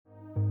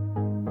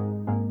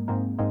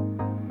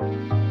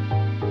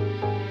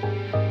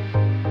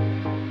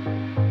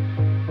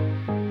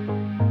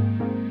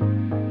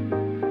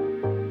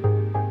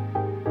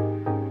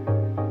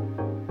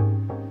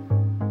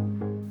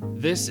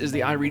This is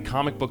the I Read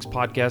Comic Books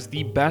podcast,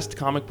 the best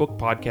comic book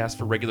podcast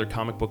for regular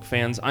comic book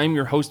fans. I'm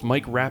your host,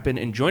 Mike Rappin,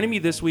 and joining me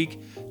this week,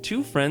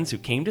 two friends who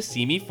came to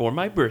see me for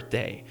my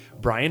birthday,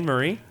 Brian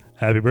Murray.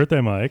 Happy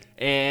birthday, Mike.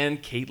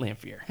 And Kate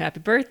Lamphere.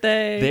 Happy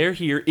birthday. They're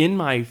here in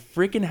my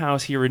freaking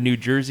house here in New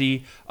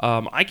Jersey.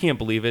 I can't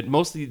believe it.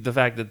 Mostly the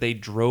fact that they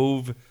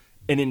drove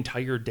an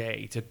entire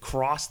day to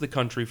cross the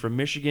country from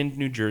Michigan to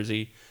New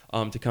Jersey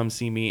to come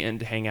see me and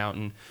to hang out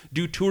and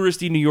do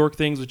touristy New York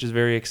things, which is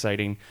very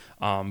exciting.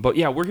 But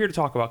yeah, we're here to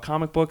talk about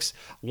comic books.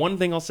 One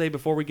thing I'll say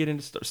before we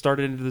get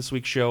started into this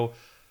week's show,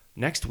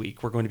 next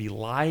week, we're going to be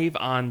live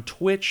on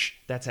Twitch.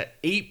 That's at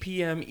 8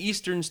 p.m.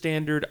 Eastern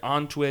Standard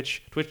on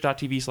Twitch,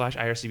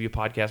 twitch.tv/IRCB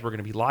podcast. We're going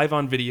to be live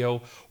on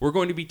video. We're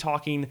going to be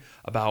talking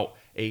about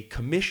a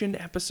commissioned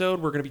episode.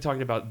 We're going to be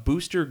talking about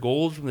Booster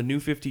Gold from the New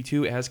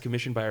 52 as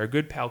commissioned by our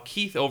good pal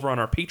Keith over on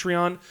our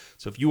Patreon.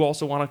 So if you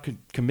also want to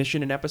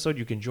commission an episode,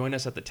 you can join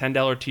us at the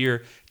 $10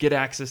 tier, get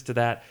access to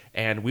that,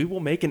 and we will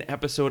make an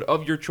episode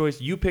of your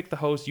choice. You pick the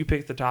host, you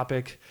pick the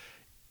topic,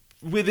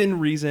 within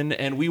reason,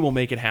 and we will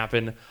make it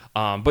happen.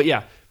 But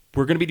yeah,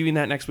 we're going to be doing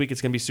that next week. It's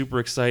going to be super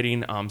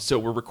exciting. So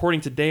we're recording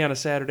today on a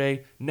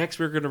Saturday. Next,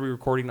 we're going to be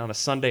recording on a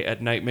Sunday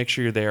at night. Make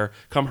sure you're there.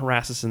 Come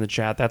harass us in the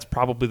chat. That's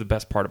probably the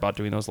best part about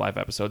doing those live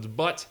episodes.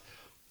 But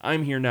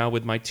I'm here now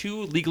with my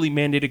two legally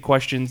mandated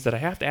questions that I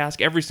have to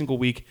ask every single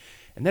week,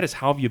 and that is,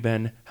 how have you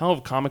been? How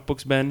have comic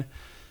books been?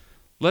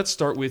 Let's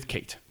start with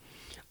Kate.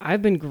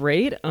 I've been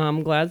great.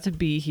 I'm glad to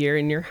be here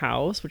in your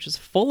house, which is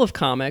full of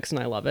comics, and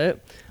I love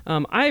it.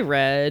 I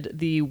read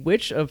The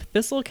Witch of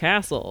Thistle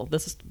Castle.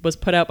 This was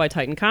put out by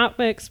Titan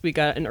Comics. We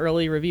got an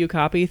early review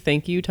copy.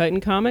 Thank you, Titan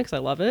Comics. I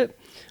love it.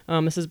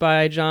 This is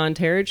by John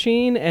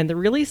Terracine, and the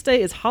release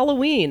date is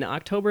Halloween,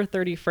 October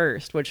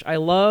 31st, which I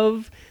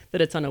love that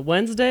it's on a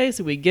Wednesday,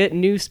 so we get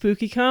new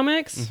spooky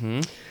comics.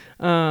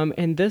 Mm-hmm.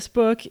 And this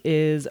book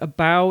is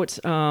about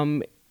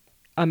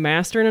a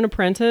master and an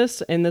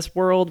apprentice. In this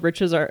world,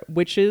 witches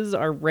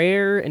are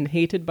rare and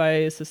hated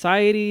by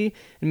society,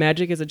 and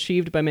magic is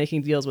achieved by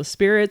making deals with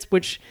spirits,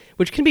 which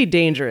can be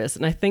dangerous.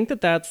 And I think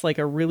that that's like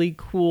a really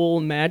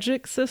cool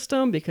magic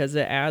system because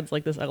it adds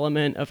like this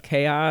element of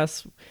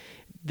chaos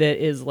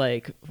that is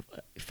like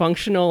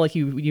functional. Like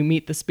you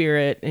meet the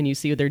spirit and you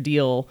see their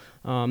deal,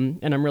 and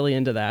I'm really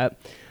into that.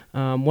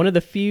 One of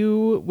the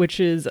few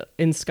witches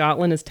in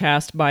Scotland is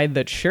tasked by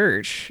the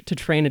church to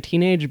train a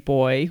teenage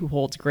boy who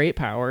holds great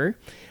power.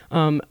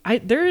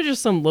 There are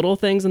just some little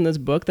things in this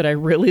book that I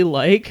really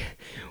like,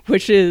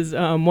 which is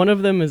one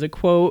of them is a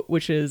quote,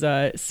 which is,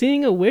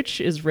 seeing a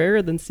witch is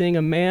rarer than seeing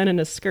a man in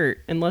a skirt,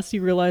 unless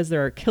you realize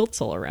there are kilts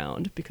all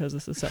around, because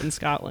this is set in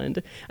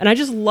Scotland. And I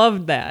just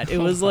loved that. It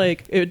was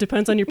like, it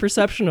depends on your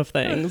perception of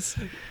things.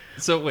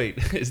 So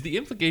wait, is the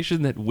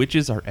implication that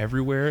witches are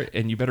everywhere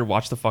and you better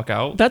watch the fuck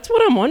out? That's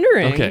what I'm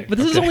wondering. Okay. But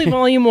this is only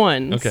volume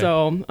 1. Okay.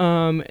 So,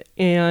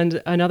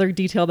 and another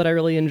detail that I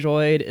really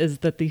enjoyed is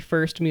that the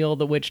first meal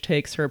the witch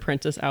takes her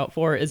apprentice out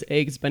for is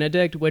Eggs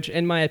Benedict, which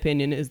in my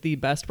opinion is the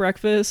best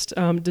breakfast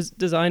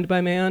designed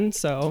by man.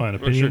 So fine.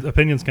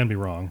 Opinions can be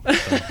wrong.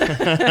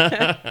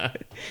 So.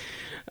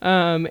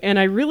 And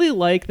I really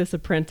like this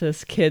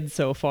apprentice kid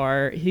so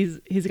far. He's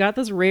got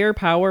this rare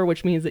power,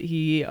 which means that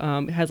he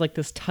has like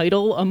this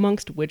title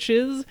amongst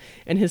witches,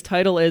 and his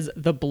title is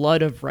the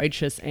Blood of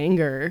Righteous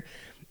Anger.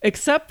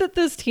 Except that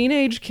this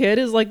teenage kid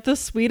is like the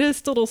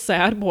sweetest little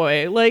sad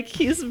boy. Like,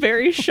 he's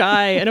very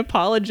shy and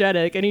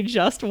apologetic, and he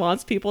just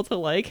wants people to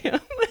like him.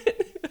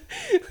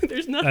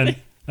 There's nothing.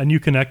 And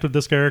you connect with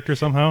this character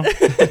somehow?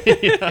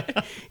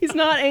 Yeah. He's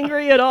not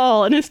angry at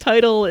all, and his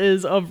title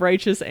is of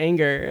Righteous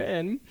Anger.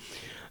 And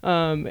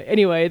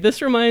anyway,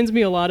 this reminds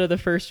me a lot of the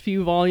first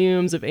few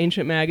volumes of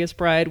Ancient Magus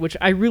Bride, which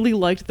I really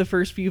liked the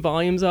first few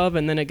volumes of,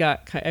 and then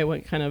I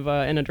went kind of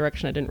in a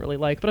direction I didn't really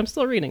like, but I'm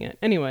still reading it.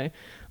 Anyway,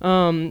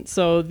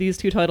 so these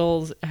two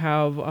titles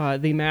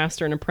have the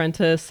master and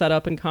apprentice set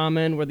up in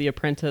common, where the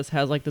apprentice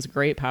has like this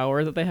great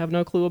power that they have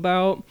no clue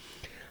about.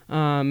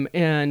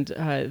 And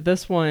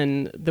this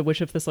one, The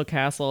Witch of Thistle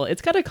Castle,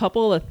 it's got a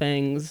couple of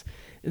things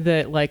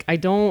that like I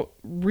don't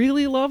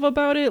really love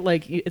about it.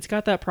 Like, it's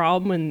got that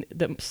problem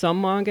that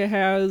some manga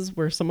has,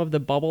 where some of the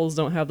bubbles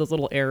don't have those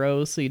little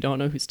arrows, so you don't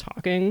know who's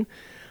talking.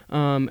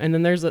 And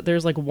then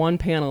there's like one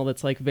panel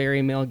that's like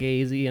very male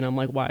gazy, and I'm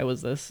like, why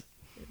is this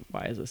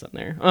in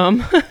there?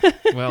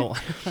 Well,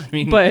 I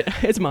mean, but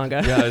it's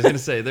manga. Yeah, I was gonna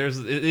say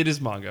it is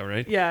manga,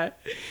 right? Yeah.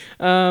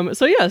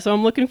 So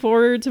I'm looking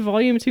forward to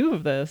volume 2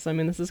 of this. I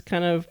mean, this is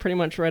kind of pretty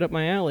much right up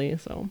my alley.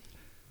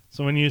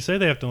 So when you say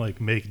they have to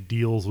like make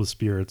deals with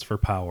spirits for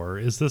power,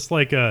 is this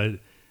like do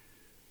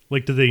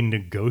they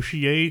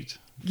negotiate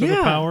for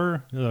the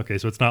power? Okay,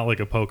 so it's not like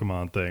a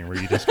Pokemon thing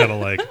where you just gotta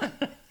like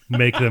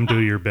make them do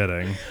your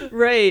bidding.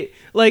 Right.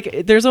 Like,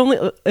 it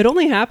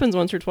only happens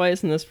once or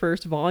twice in this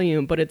first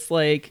volume, but it's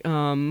like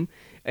the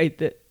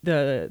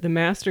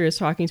master is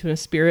talking to a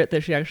spirit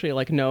that she actually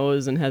like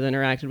knows and has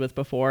interacted with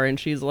before, and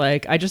she's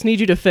like, I just need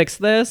you to fix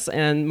this,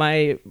 and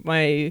my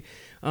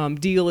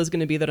deal is going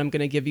to be that I'm going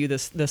to give you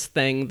this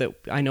thing that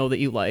I know that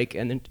you like,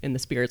 and the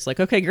spirit's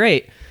like, okay,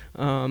 great.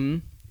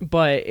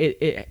 but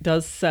it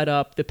does set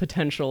up the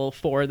potential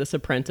for this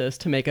apprentice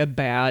to make a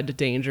bad,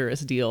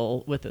 dangerous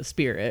deal with a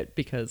spirit,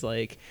 because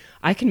like,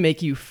 I can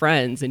make you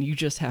friends and you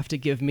just have to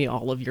give me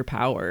all of your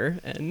power,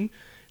 and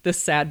this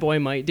sad boy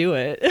might do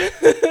it.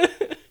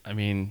 I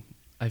mean,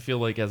 I feel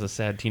like as a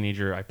sad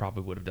teenager, I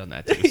probably would have done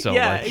that too. So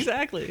yeah, like,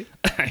 exactly.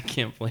 I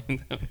can't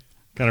blame them.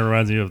 Kind of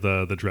reminds me of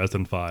the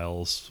Dresden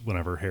Files.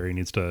 Whenever Harry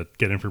needs to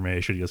get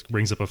information, he just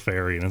brings up a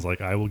fairy and is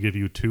like, I will give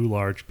you 2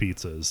 large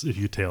pizzas if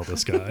you tail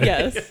this guy.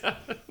 Yes.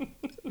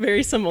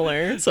 Very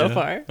similar so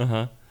far.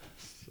 Uh-huh.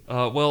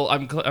 Well,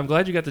 I'm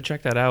glad you got to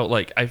check that out.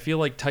 Like, I feel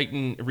like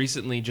Titan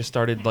recently just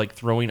started like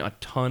throwing a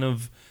ton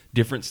of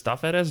different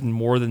stuff at us,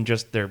 more than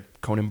just their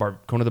Conan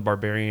the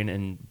Barbarian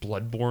and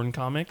Bloodborne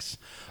comics.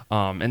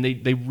 And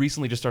they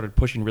recently just started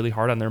pushing really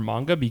hard on their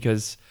manga,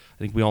 because I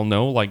think we all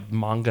know like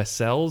manga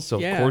sells. So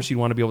Yeah. of course you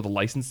want to be able to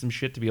license some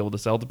shit to be able to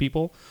sell to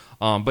people.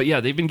 But yeah,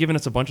 they've been giving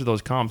us a bunch of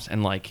those comps,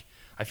 and like,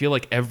 I feel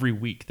like every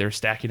week they're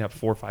stacking up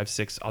 4, 5,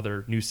 6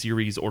 other new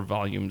series or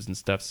volumes and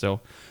stuff.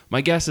 So my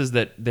guess is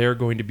that they're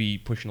going to be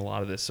pushing a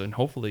lot of this, and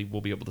hopefully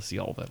we'll be able to see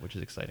all of it, which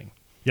is exciting.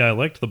 Yeah, I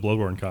liked the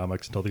Bloodborne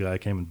comics until the guy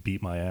came and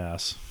beat my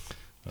ass.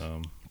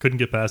 Couldn't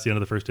get past the end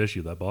of the first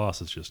issue. That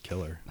boss is just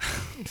killer.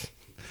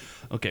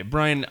 Okay,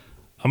 Brian,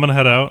 I'm gonna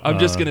head out. I'm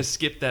just gonna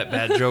skip that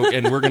bad joke,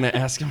 and I'm gonna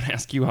ask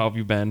you how have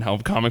you been? How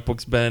have comic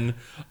books been?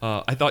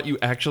 I thought you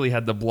actually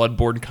had the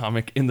Bloodborne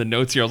comic in the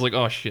notes here. I was like,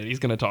 oh shit, he's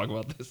gonna talk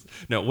about this.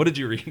 No, what did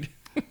you read?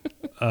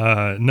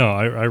 No,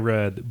 I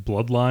read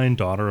Bloodline,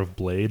 Daughter of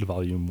Blade,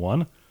 Volume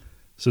 1.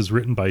 This is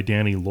written by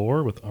Danny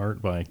Lore with art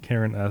by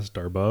Karen S.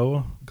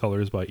 Darboe,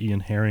 colors by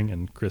Ian Herring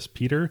and Chris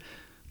Peter,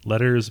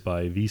 letters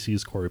by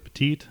VC's Corey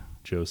Petit,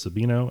 Joe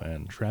Sabino,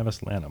 and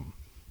Travis Lanham.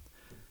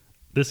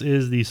 This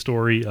is the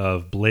story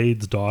of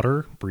Blade's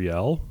daughter,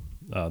 Brielle.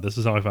 This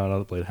is how I found out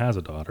that Blade has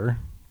a daughter.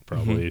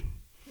 Probably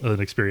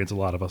an experience a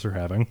lot of us are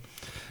having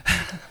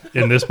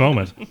in this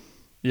moment.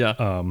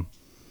 Yeah.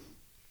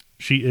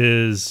 She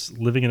is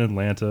living in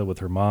Atlanta with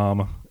her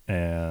mom,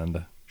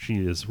 and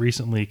she has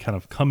recently kind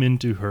of come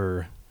into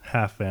her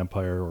half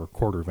vampire, or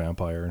quarter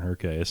vampire in her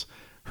case,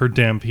 her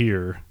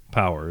Dampier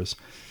powers.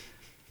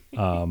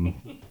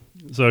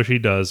 So she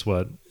does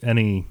what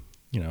any,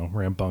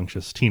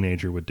 rambunctious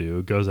teenager would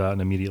do, goes out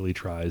and immediately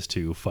tries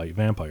to fight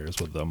vampires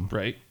with them.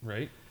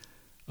 Right.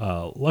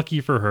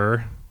 Lucky for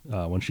her,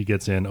 when she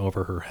gets in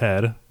over her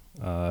head,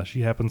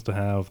 she happens to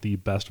have the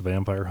best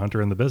vampire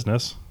hunter in the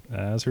business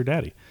as her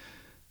daddy.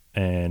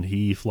 And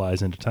he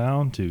flies into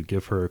town to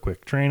give her a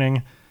quick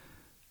training.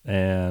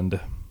 And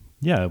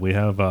yeah, we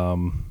have,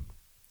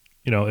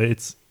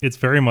 it's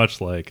very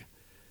much like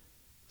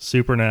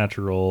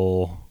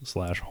supernatural /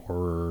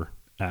 horror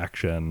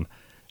action,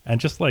 and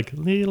just like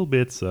little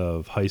bits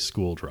of high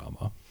school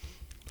drama.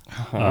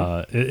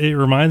 It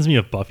reminds me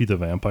of Buffy the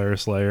Vampire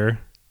Slayer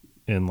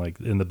in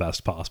the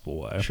best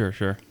possible way.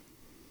 Sure.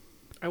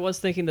 I was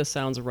thinking this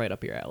sounds right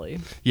up your alley.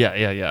 Yeah.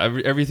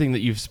 Everything that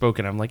you've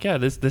spoken, I'm like, yeah,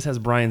 this has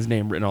Brian's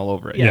name written all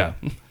over it. Yeah.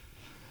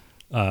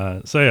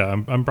 So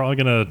yeah, I'm probably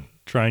gonna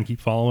try and keep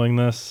following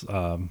this.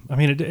 I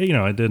mean, it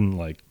didn't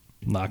like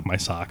knock my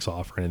socks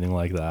off or anything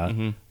like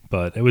that,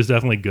 but it was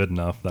definitely good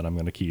enough that I'm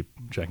gonna keep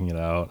checking it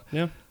out.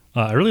 Yeah.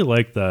 I really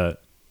like that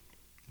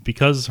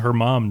because her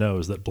mom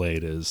knows that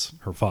Blade is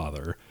her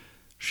father.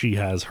 She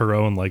has her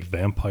own like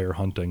vampire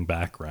hunting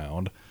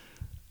background,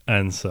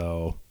 and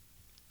so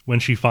when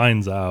she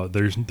finds out,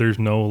 there's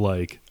no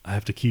like, I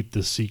have to keep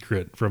this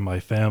secret from my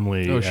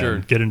family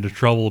and get into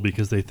trouble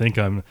because they think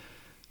I'm.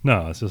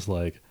 No, it's just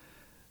like,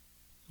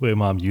 wait,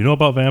 Mom, you know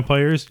about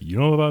vampires? You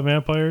know about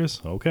vampires?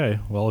 Okay,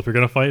 well, if you're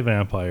gonna fight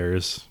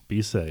vampires,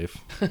 be safe.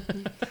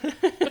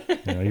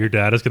 Your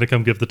dad is gonna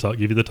come give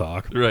you the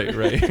talk. Right.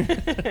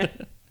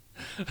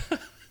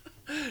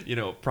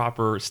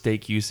 Proper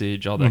steak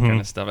usage, all that kind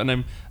of stuff. And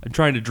I'm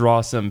trying to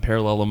draw some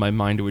parallel in my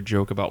mind to a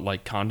joke about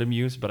like condom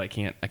use, but I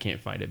can't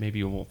find it.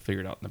 Maybe we'll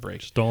figure it out in the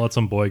break. Just don't let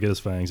some boy get his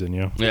fangs in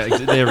you. Yeah,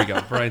 there we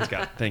go. Brian's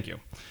got it. Thank you.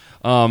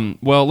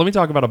 Well, let me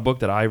talk about a book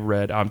that I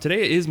read.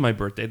 Today is my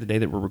birthday, the day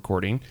that we're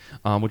recording,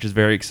 which is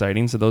very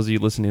exciting. So those of you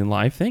listening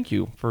live, thank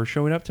you for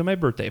showing up to my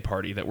birthday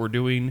party that we're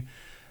doing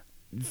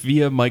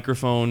via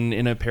microphone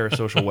in a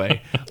parasocial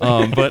way.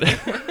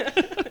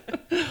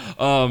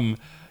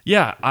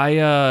 Yeah,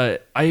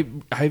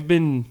 I've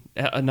been,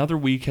 another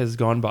week has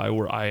gone by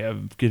where I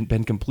have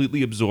been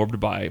completely absorbed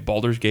by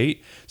Baldur's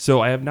Gate.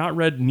 So I have not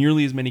read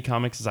nearly as many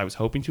comics as I was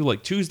hoping to.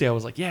 Like Tuesday, I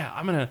was like, yeah,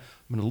 I'm gonna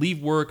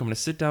leave work, I'm gonna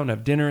sit down and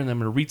have dinner, and then I'm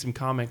gonna read some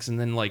comics. And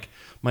then like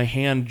my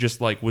hand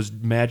just like was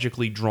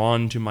magically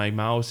drawn to my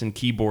mouse and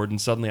keyboard,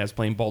 and suddenly I was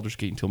playing Baldur's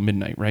Gate until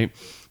midnight, right?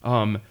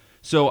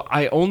 So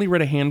I only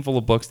read a handful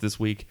of books this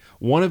week.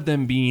 One of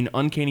them being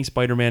Uncanny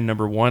Spider-Man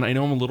 #1. I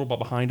know I'm a little bit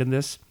behind in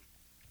this.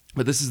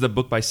 But this is the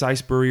book by Cy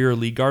Spurrier,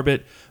 Lee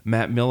Garbett,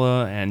 Matt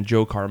Milla, and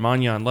Joe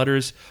Caramagna on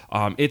letters.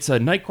 It's a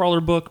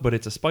Nightcrawler book, but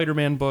it's a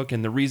Spider-Man book,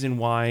 and the reason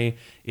why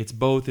it's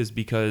both is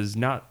because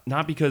not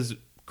because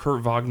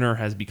Kurt Wagner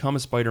has become a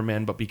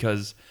Spider-Man, but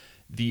because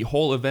the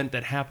whole event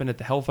that happened at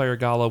the Hellfire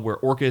Gala, where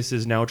Orcus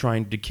is now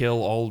trying to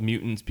kill all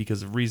mutants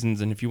because of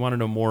reasons, and if you want to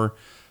know more,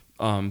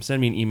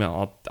 send me an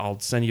email. I'll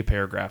send you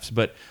paragraphs.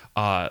 But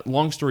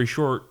long story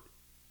short,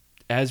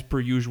 as per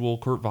usual,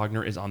 Kurt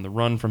Wagner is on the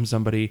run from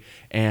somebody,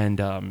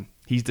 and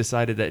he's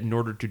decided that in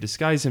order to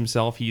disguise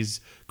himself,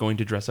 he's going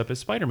to dress up as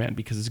Spider-Man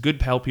because his good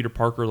pal Peter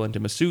Parker lent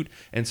him a suit,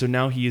 and so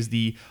now he is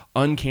the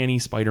uncanny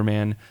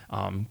Spider-Man,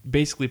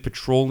 basically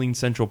patrolling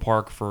Central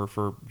Park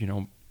for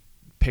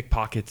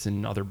pickpockets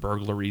and other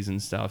burglaries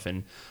and stuff,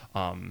 and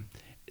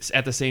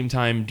at the same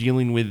time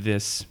dealing with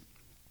this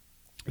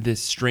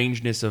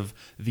strangeness of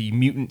the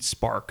mutant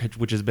spark,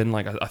 which has been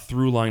like a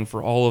through line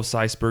for all of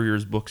Cy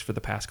Spurrier's books for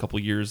the past couple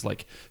years,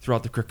 like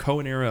throughout the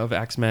Krakoan era of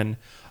X-Men.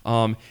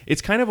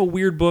 It's kind of a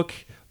weird book,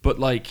 but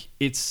like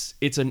it's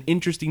an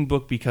interesting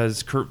book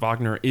because Kurt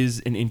Wagner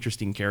is an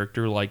interesting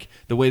character. Like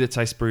the way that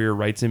Cy Spurrier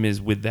writes him is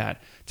with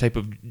that type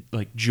of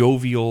like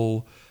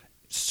jovial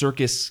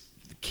circus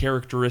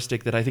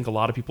characteristic that I think a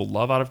lot of people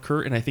love out of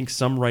Kurt, and I think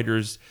some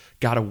writers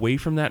got away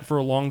from that for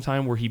a long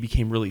time where he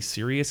became really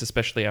serious,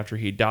 especially after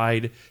he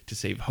died to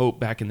save Hope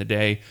back in the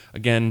day.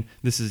 Again,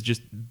 this is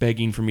just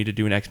begging for me to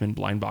do an X-Men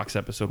blind box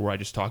episode where I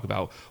just talk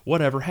about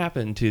whatever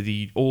happened to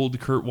the old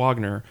Kurt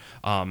Wagner.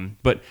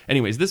 But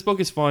anyways, this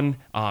book is fun.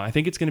 I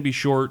think it's going to be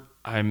short.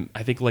 I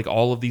think like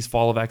all of these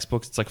Fall of X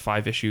books, it's like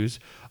 5 issues.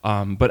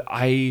 But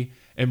I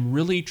am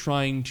really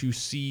trying to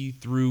see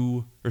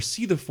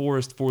the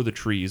forest for the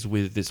trees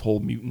with this whole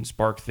mutant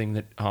spark thing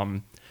that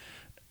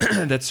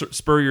that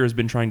Spurrier has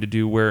been trying to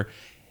do, where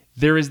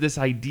there is this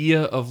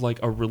idea of like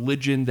a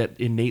religion that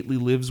innately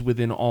lives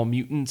within all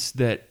mutants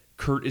that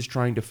Kurt is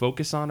trying to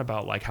focus on,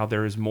 about like how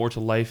there is more to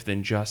life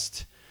than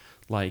just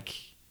like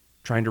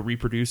trying to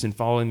reproduce and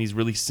following these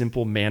really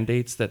simple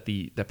mandates that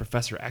that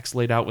Professor X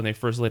laid out when they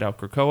first laid out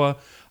Krakoa.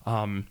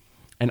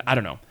 And I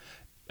don't know.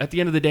 At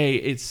the end of the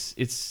day,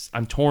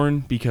 I'm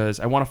torn because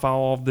I want to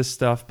follow all of this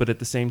stuff, but at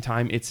the same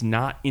time, it's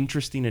not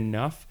interesting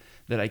enough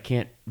that I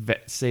can't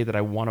say that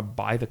I want to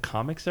buy the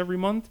comics every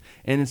month.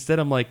 And instead,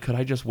 I'm like, could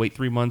I just wait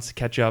 3 months,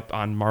 catch up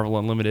on Marvel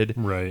Unlimited?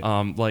 Right.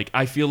 Like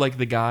I feel like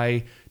the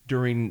guy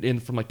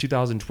from like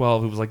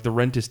 2012 who was like, the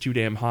rent is too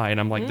damn high, and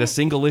I'm like, the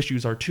single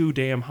issues are too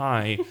damn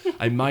high.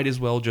 I might as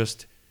well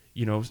just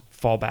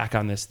fall back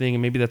on this thing,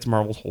 and maybe that's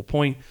Marvel's whole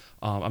point.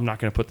 I'm not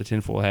going to put the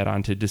tinfoil hat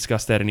on to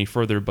discuss that any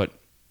further, but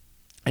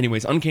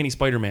anyways, Uncanny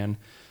Spider-Man,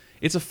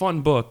 it's a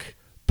fun book,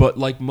 but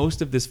like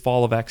most of this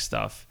Fall of X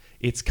stuff,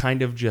 it's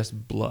kind of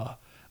just blah.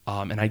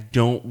 And I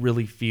don't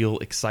really feel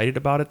excited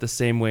about it the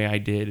same way I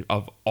did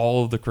of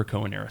all of the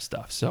Krakoan era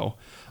stuff. So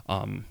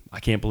I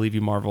can't believe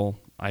you, Marvel.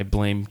 I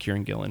blame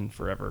Kieran Gillen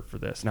forever for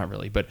this. Not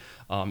really, but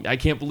I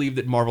can't believe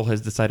that Marvel has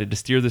decided to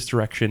steer this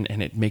direction,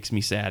 and it makes me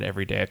sad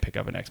every day I pick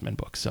up an X-Men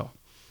book. So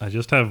I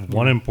just have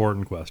one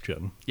important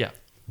question. Yeah.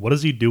 What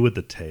does he do with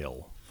the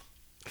tail?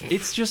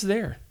 It's just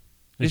there.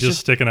 It's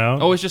just sticking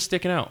out? Oh, it's just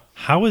sticking out.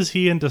 How is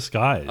he in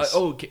disguise?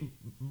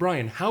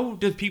 Brian, how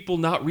do people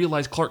not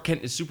realize Clark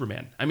Kent is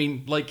Superman? I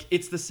mean, like,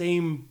 it's the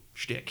same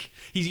shtick.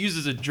 He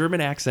uses a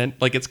German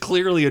accent, like it's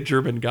clearly a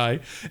German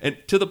guy, and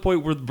to the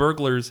point where the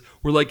burglars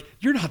were like,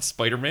 "You're not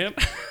Spider-Man."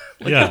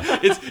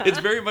 It's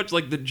very much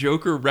like the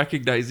Joker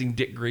recognizing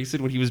Dick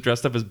Grayson when he was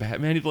dressed up as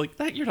Batman. He's like,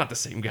 "You're not the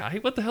same guy.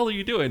 What the hell are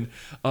you doing?"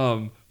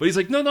 But he's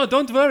like, "No,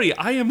 don't worry.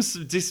 I am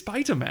the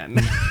Spider-Man."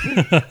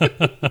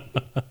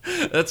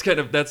 That's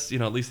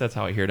at least that's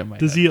how I hear it in my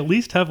Does head. he at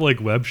least have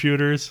like web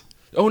shooters?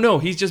 Oh no,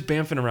 he's just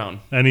bamfing around.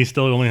 And he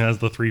still only has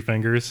the 3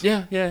 fingers?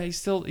 Yeah,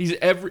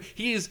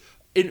 he is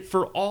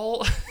for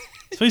all.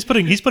 So he's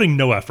putting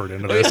no effort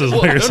into this, is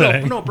what you're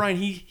saying. No, Brian,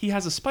 he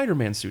has a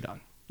Spider-Man suit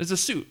on. It's a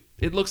suit.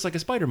 It looks like a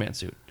Spider-Man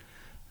suit.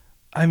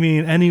 I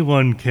mean,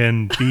 anyone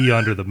can be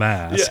under the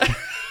mask.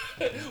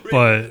 Yeah.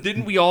 But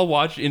didn't we all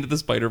watch Into the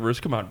Spider-Verse?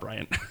 Come on,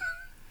 Brian.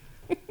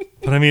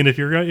 But I mean, if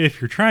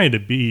you're trying to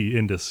be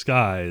in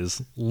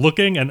disguise,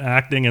 looking and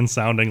acting and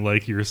sounding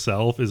like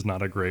yourself is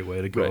not a great way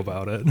to go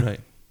about it.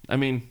 Right. I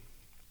mean,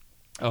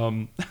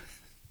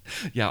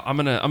 yeah, I'm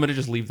gonna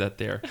just leave that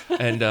there,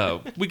 and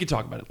we could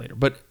talk about it later.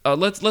 But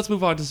let's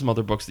move on to some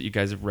other books that you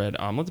guys have read.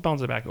 Let's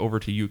bounce it back over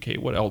to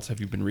UK. What else have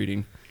you been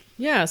reading?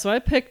 Yeah, so I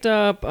picked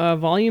up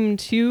Volume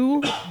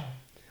 2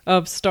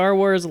 of Star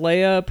Wars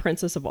Leia,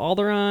 Princess of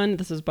Alderaan.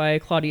 This is by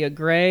Claudia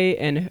Gray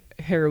and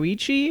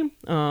Hiroichi,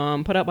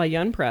 put out by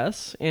Yen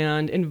Press.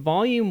 And in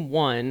Volume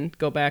 1,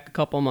 go back a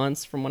couple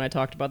months from when I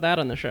talked about that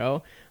on the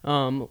show,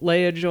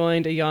 Leia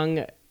joined a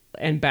young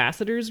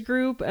ambassadors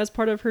group as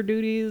part of her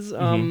duties,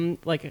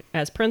 like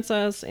as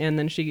princess, and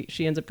then she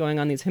ends up going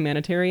on these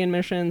humanitarian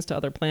missions to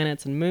other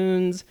planets and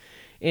moons,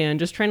 and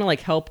just trying to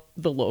like help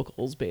the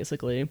locals,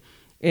 basically.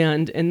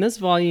 And in this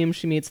volume,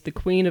 she meets the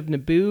Queen of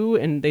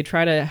Naboo, and they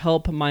try to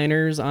help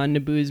miners on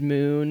Naboo's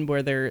moon,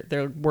 where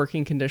their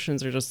working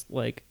conditions are just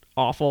like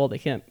awful. They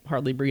can't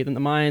hardly breathe in the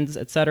mines,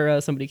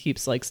 etc. Somebody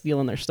keeps like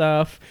stealing their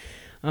stuff.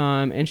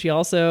 And she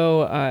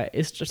also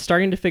is just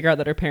starting to figure out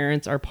that her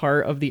parents are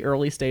part of the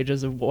early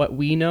stages of what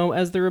we know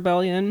as the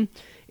rebellion.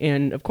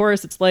 And of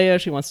course, it's Leia.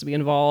 She wants to be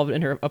involved,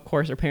 and her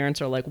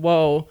parents are like,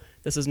 "Whoa,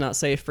 this is not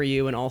safe for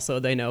you." And also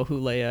they know who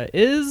Leia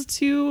is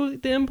to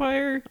the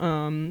Empire.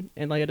 And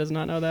Leia does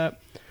not know that.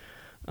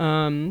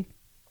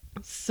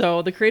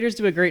 So the creators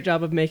do a great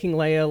job of making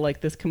Leia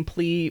like this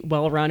complete,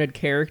 well-rounded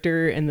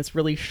character in this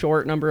really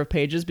short number of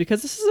pages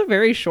because this is a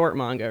very short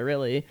manga,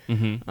 really.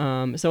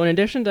 So in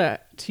addition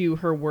to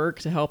her work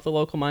to help the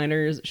local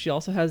miners, she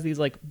also has these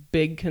like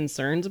big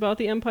concerns about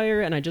the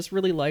Empire, and I just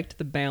really liked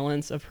the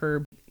balance of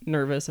her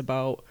nervous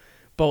about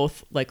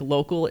both like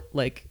local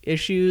like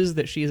issues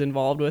that she's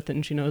involved with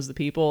and she knows the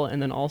people,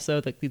 and then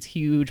also like these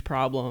huge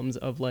problems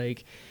of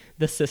like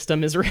the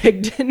system is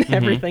rigged and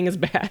everything is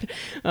bad.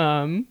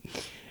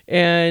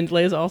 And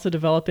Leia's also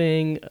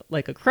developing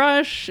like a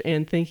crush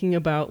and thinking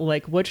about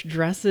like which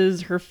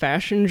dresses her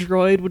fashion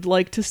droid would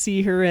like to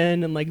see her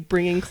in, and like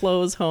bringing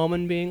clothes home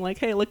and being like,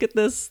 hey, look at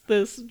this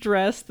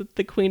dress that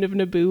the Queen of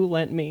Naboo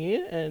lent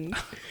me. And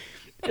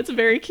it's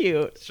very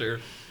cute. Sure.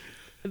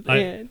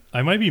 I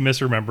might be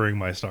misremembering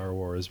my Star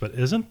Wars, but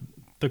isn't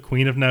the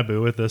Queen of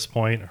Naboo at this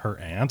point her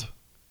aunt?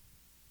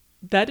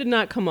 That did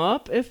not come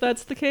up, if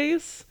that's the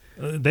case.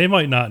 They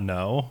might not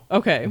know.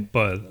 Okay.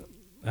 But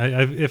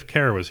if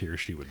Kara was here,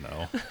 she would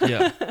know.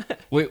 Yeah.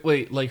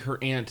 Wait, like her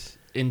aunt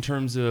in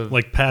terms of...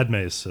 Like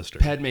Padme's sister.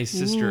 Padme's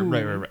sister. Ooh.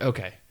 Right.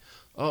 Okay.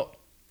 Oh,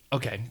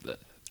 okay.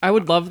 I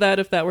would love that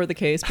if that were the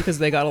case because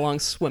they got along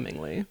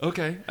swimmingly.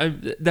 Okay.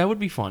 That would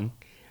be fun.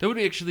 That would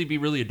actually be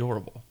really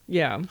adorable.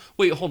 Yeah.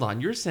 Wait, hold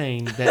on. You're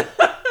saying that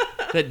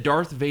that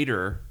Darth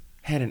Vader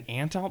had an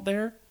aunt out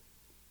there?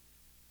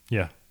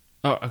 Yeah.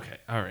 Oh, okay.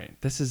 All right.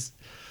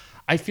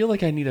 I feel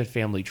like I need a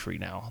family tree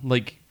now.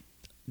 Like,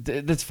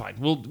 that's fine.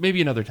 Well,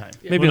 maybe another time.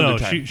 Maybe Well,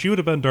 another time. She would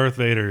have been Darth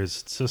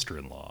Vader's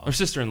sister-in-law. Or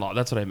sister-in-law.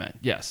 That's what I meant.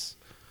 Yes.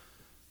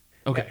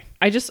 Okay.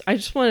 I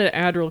just wanted to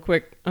add real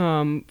quick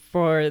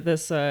for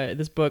this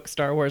book,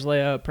 Star Wars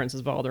Leia,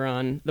 Princess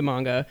Valderon, the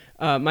manga.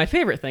 My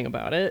favorite thing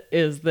about it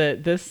is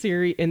that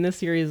in this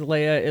series,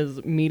 Leia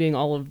is meeting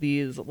all of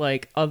these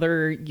like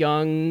other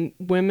young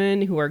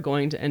women who are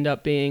going to end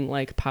up being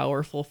like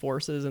powerful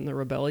forces in the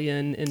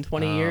rebellion in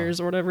 20 years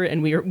or whatever,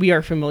 and we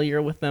are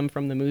familiar with them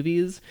from the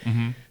movies.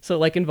 So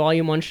like in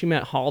volume 1 she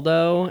met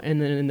Haldo,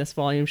 and then in this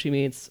volume she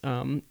meets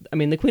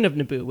the Queen of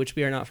Naboo, which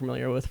we are not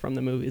familiar with from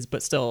the movies,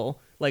 but still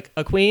like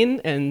a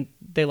queen, and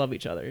they love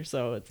each other,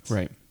 so it's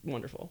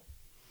wonderful.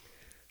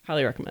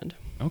 Highly recommend.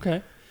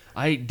 Okay.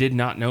 I did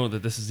not know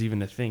that this is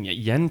even a thing.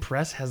 Yen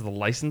Press has the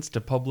license to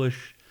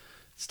publish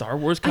Star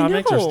Wars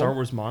comics or Star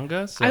Wars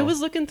manga. So. I was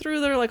looking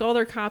through their like all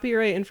their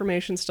copyright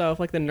information stuff,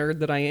 like the nerd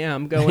that I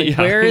am, going, Yeah.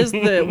 where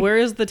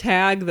is the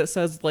tag that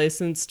says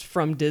licensed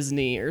from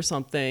Disney or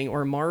something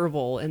or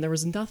Marvel? And there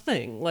was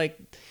nothing. Like,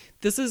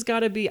 this has got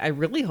to be. I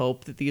really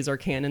hope that these are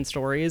canon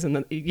stories and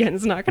that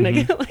Yen's not going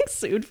to get like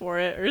sued for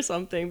it or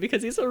something,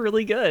 because these are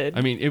really good.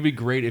 I mean, it'd be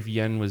great if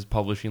Yen was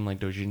publishing like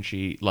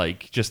doujinshi,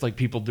 like just like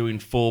people doing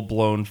full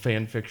blown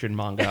fan fiction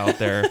manga out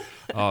there.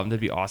 That'd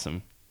be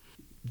awesome.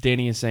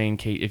 Danny is saying,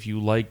 Kate, if you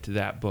liked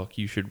that book,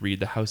 you should read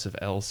the House of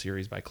L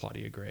series by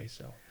Claudia Gray.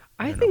 So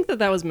I think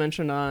that was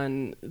mentioned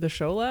on the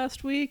show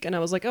last week, and I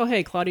was like, oh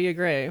hey, Claudia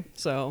Gray.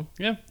 So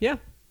yeah.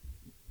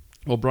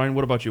 Well, Brian,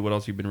 what about you? What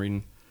else have you been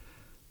reading?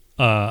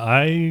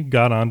 I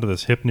got onto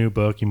this hip new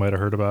book. You might have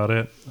heard about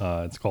it.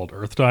 It's called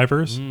Earth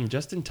Divers.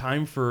 Just in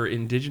time for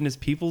Indigenous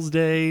Peoples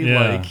Day.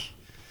 Yeah.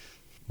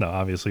 No,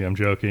 obviously I'm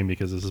joking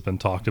because this has been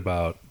talked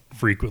about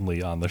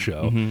frequently on the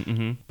show.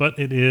 But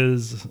it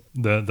is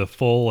the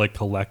full like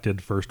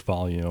collected first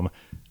volume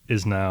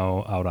is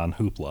now out on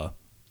Hoopla.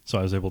 So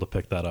I was able to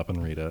pick that up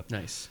and read it.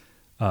 Nice.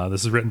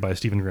 This is written by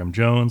Stephen Graham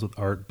Jones with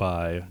art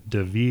by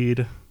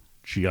David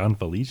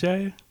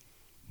Gianfelice.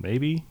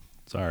 Maybe.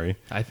 Sorry.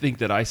 I think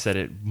that I said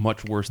it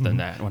much worse than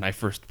that when I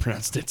first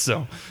pronounced it,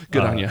 so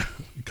good on you.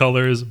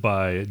 Colors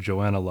by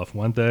Joanna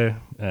Lafuente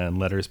and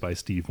letters by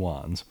Steve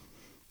Wands.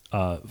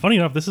 Funny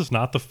enough, this is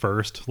not the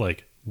first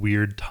like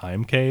weird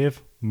time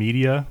cave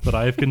media that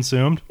I have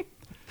consumed.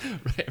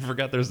 Right, I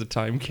forgot there's a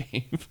time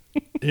cave.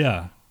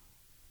 Yeah.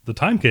 The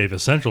time cave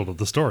is central to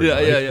the story. Yeah,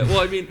 right? yeah.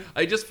 Well, I mean,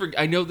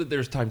 I know that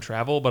there's time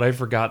travel, but I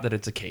forgot that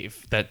it's a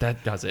cave. That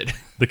does it.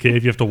 The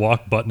cave you have to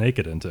walk butt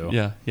naked into.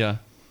 Yeah.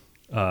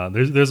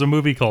 There's a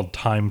movie called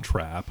Time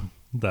Trap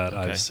that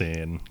Okay. I've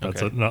seen.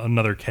 That's Okay.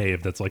 another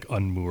cave that's like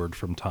unmoored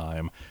from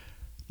time.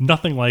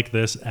 Nothing like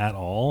this at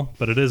all,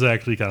 but it is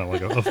actually kind of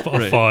like a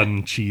Right.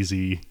 fun,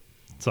 cheesy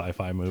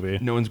sci-fi movie.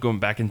 No one's going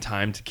back in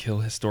time to kill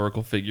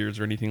historical figures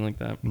or anything like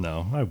that.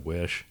 No, I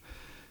wish.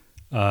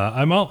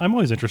 I'm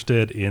always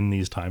interested in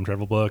these time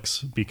travel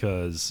books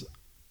because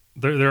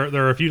there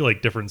are a few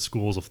like different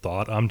schools of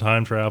thought on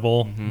time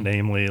travel,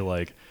 namely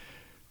like,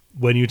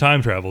 when you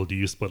time travel, do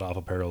you split off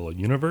a parallel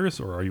universe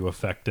or are you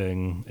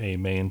affecting a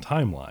main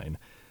timeline?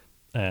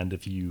 And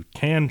if you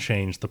can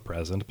change the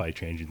present by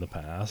changing the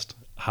past,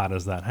 how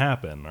does that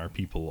happen? Are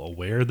people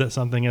aware that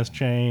something has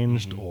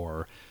changed,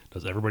 or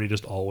does everybody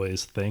just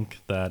always think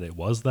that it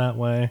was that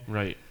way?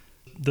 Right.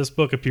 This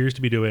book appears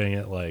to be doing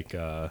it like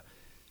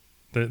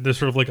there's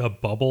sort of like a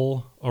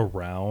bubble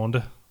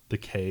around the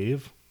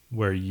cave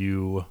where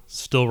you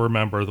still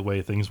remember the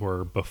way things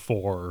were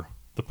before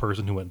the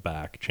person who went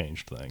back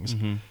changed things.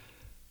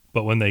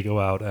 But when they go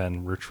out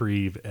and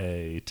retrieve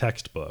a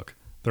textbook,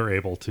 they're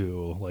able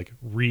to like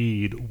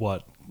read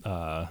what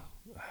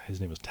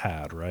his name was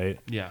Tad, right?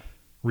 Yeah.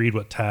 Read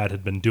what Tad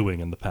had been doing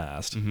in the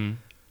past,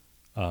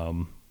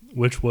 Mm-hmm.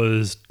 which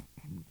was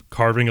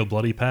carving a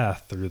bloody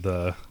path through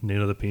the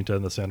Nina the Pinta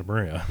and the Santa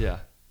Maria. Yeah.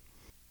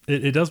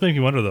 It does make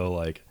me wonder, though,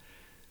 like,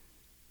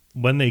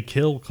 when they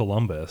kill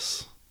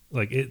Columbus,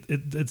 like,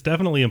 it's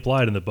definitely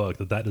implied in the book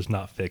that does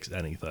not fix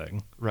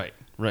anything. Right.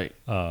 Right.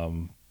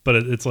 But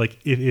it's like,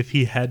 if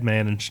he had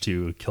managed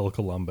to kill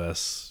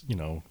Columbus,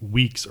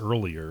 weeks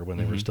earlier when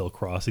they were still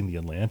crossing the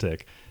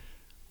Atlantic,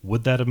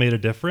 would that have made a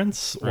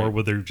difference? Right. Or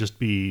would there just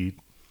be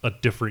a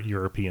different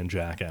European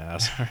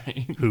jackass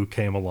who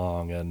came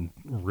along and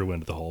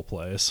ruined the whole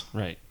place?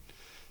 Right.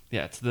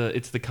 Yeah,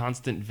 it's the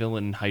constant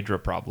villain Hydra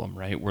problem,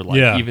 right? Where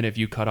like even if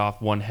you cut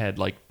off one head,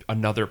 like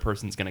another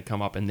person's going to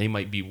come up and they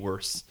might be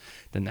worse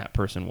than that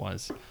person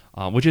was,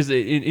 which is an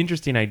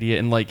interesting idea.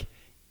 And like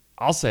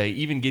I'll say,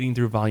 even getting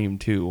through volume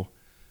 2,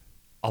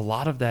 a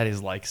lot of that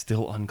is like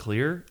still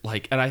unclear.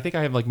 Like, and I think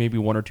I have like maybe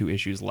 1 or 2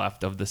 issues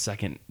left of the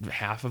second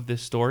half of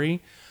this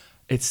story.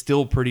 It's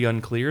still pretty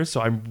unclear,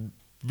 so I'm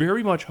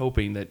very much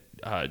hoping that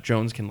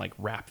Jones can like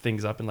wrap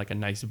things up in like a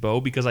nice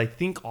bow, because I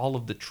think all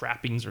of the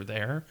trappings are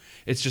there.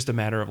 It's just a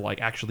matter of like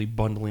actually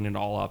bundling it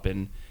all up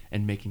and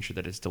making sure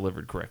that it's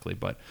delivered correctly.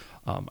 But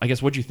I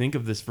guess, what'd you think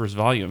of this first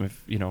volume,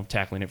 if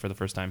tackling it for the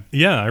first time?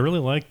 Yeah, I really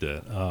liked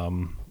it.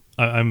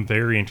 I'm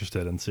very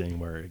interested in seeing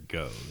where it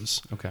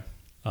goes. Okay.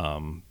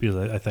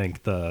 Because I think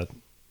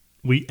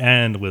we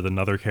end with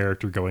another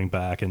character going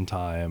back in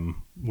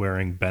time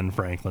wearing Ben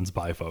Franklin's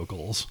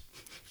bifocals.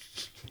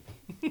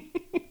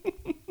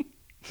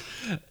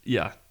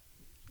 Yeah.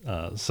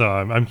 So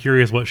I'm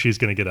curious what she's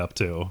going to get up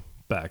to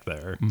back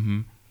there.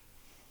 Mm-hmm.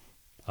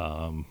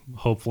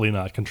 Hopefully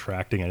not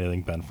contracting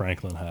anything Ben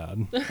Franklin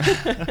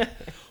had.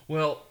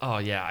 Well, oh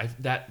yeah,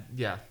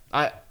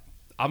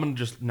 I'm gonna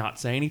just not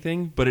say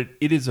anything, but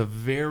it is a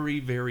very,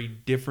 very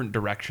different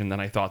direction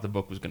than I thought the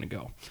book was gonna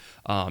go,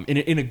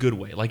 in a good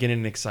way, like in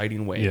an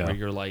exciting way, where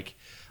you're like,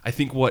 I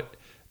think what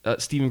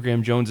Stephen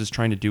Graham Jones is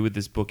trying to do with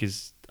this book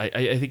is,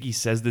 I think he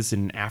says this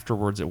in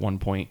Afterwards at one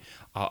point,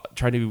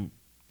 try to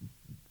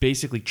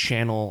basically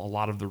channel a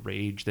lot of the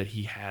rage that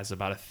he has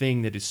about a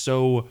thing that is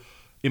so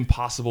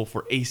impossible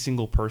for a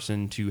single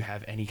person to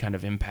have any kind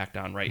of impact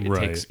on, right?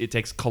 It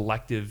takes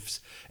collectives,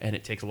 and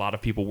it takes a lot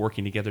of people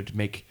working together to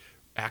make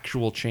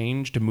actual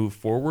change to move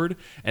forward.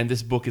 And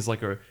this book is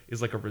like a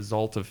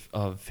result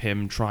of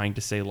him trying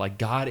to say, like,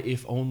 God,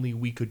 if only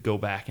we could go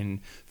back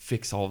and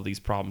fix all of these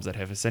problems that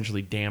have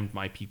essentially damned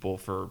my people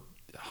for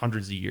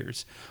hundreds of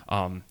years.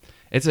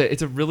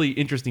 It's a really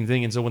interesting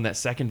thing. And so when that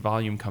second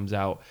volume comes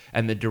out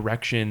and the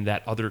direction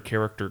that other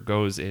character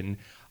goes in,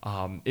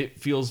 it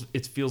feels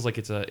like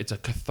it's a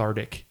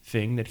cathartic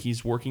thing that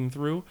he's working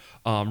through,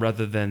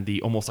 rather than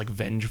the almost like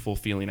vengeful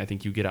feeling I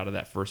think you get out of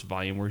that first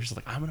volume, where you're just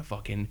like, I'm gonna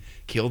fucking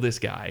kill this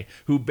guy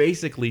who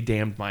basically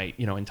damned my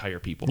entire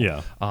people.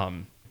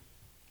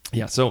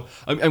 Yeah, so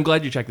I'm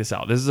glad you checked this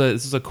out. This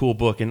is a cool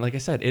book, and like I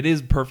said, it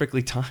is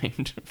perfectly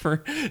timed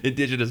for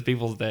Indigenous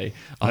Peoples Day.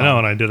 I know,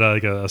 and I did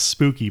like a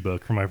spooky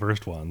book for my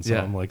first one, so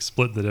I'm like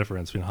split the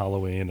difference between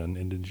Halloween and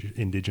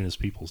Indigenous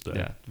Peoples Day.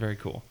 Yeah, very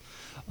cool.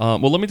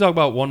 Well, let me talk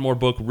about one more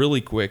book really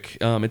quick.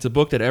 It's a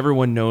book that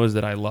everyone knows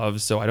that I love,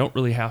 so I don't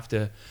really have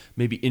to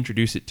maybe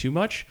introduce it too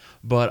much.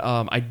 But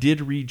I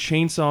did read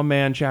Chainsaw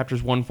Man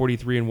chapters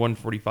 143 and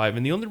 145,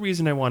 and the only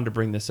reason I wanted to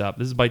bring this up,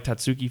 this is by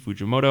Tatsuki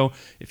Fujimoto.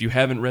 If you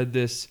haven't read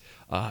this,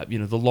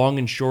 the long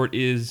and short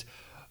is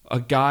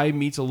a guy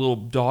meets a little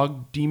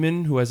dog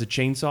demon who has a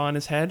chainsaw on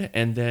his head,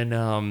 and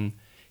then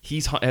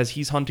as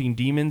he's hunting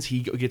demons, he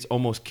gets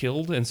almost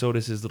killed, and so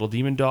does his little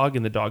demon dog.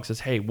 And the dog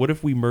says, "Hey, what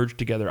if we merge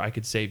together? I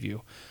could save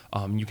you.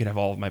 You can have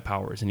all of my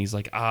powers." And he's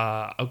like,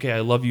 okay, I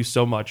love you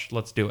so much.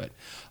 Let's do it.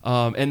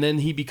 And then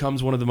he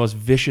becomes one of the most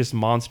vicious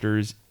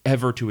monsters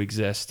ever to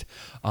exist.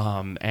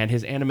 And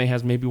his anime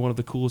has maybe one of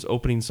the coolest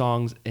opening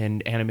songs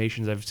and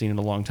animations I've seen in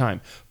a long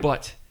time.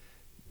 But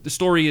the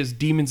story is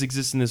demons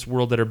exist in this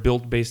world that are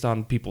built based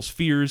on people's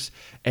fears.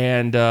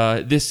 And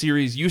this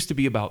series used to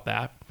be about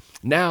that.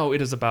 Now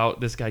it is about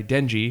this guy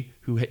Denji,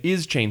 who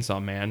is Chainsaw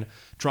Man,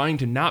 trying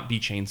to not be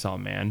Chainsaw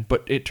Man,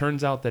 but it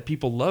turns out that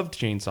people loved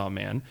Chainsaw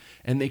Man,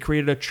 and they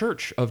created a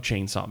church of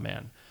Chainsaw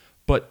Man.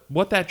 But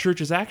what that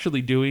church is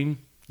actually doing,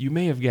 you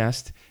may have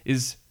guessed,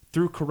 is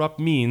through corrupt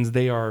means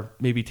they are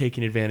maybe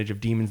taking advantage of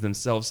demons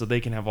themselves so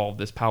they can have all of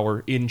this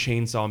power in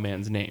Chainsaw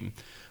Man's name.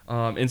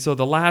 And so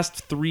the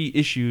last 3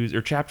 issues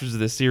or chapters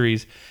of this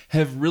series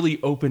have really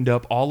opened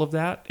up all of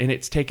that, and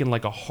it's taken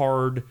like a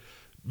hard,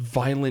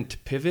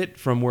 violent pivot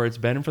from where it's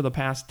been for the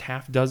past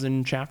half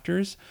dozen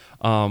chapters,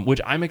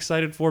 which I'm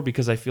excited for,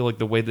 because I feel like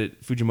the way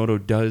that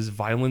Fujimoto does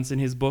violence in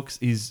his books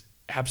is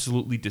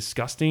absolutely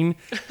disgusting,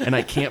 and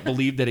I can't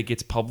believe that it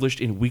gets published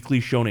in Weekly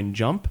Shonen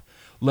Jump,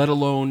 let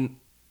alone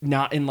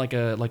not in like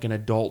an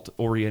adult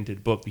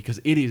oriented book,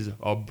 because it is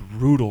a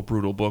brutal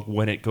book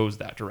when it goes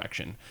that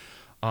direction.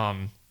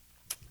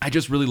 I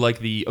just really like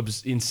the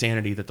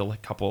insanity that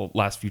the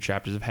last few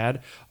chapters have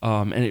had,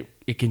 and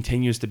it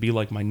continues to be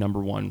like my number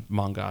one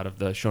manga out of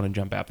the Shonen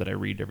Jump app that I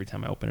read every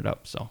time I open it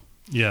up. So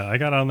Yeah, I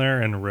got on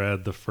there and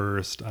read the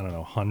first,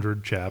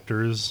 100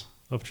 chapters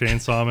of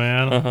Chainsaw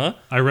Man. Uh-huh.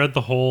 I read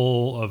the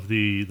whole of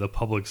the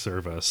public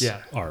service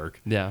Yeah.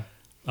 arc. Yeah.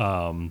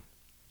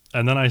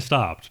 And then I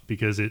stopped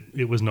because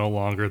it was no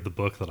longer the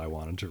book that I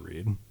wanted to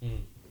read.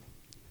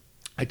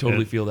 I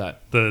totally feel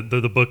that.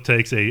 The book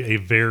takes a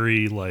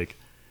very, like,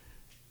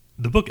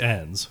 the book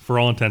ends for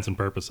all intents and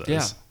purposes.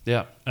 Yeah.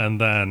 Yeah. And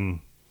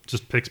then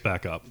just picks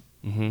back up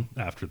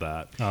after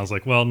that. And I was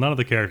like, well, none of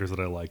the characters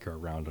that I like are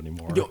around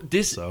anymore. No, dude,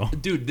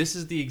 this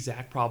is the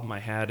exact problem I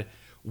had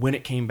when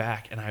it came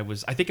back. And I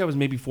think I was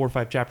maybe 4 or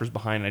 5 chapters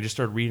behind. And I just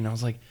started reading. And I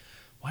was like,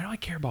 why do I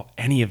care about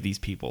any of these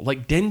people?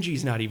 Like,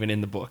 Denji's not even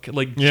in the book.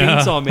 Like,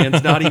 Chainsaw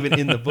Man's not even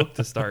in the book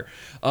to start.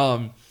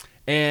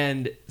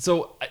 And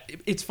so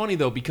it's funny,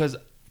 though, because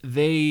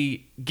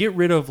they get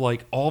rid of,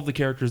 like, all of the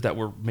characters that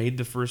were made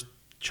the first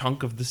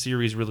chunk of the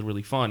series really,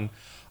 really fun.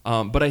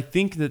 But I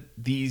think that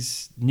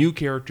these new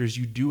characters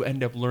you do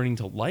end up learning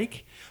to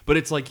like. But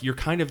it's like you're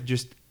kind of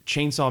just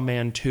Chainsaw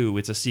Man 2.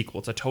 It's a sequel.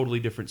 It's a totally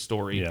different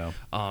story. Yeah.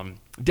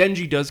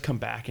 Denji does come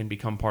back and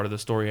become part of the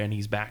story, and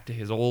he's back to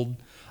his old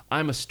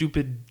I'm a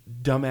stupid,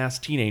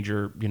 dumbass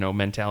teenager,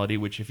 mentality,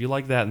 which if you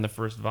like that in the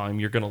first volume,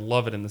 you're going to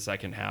love it in the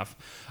second half.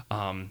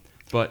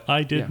 But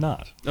I did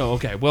not. Oh,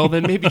 okay. Well,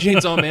 then maybe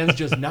Chainsaw Man's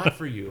just not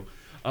for you.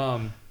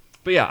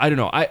 But yeah, I don't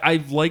know.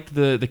 I've liked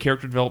the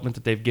character development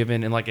that they've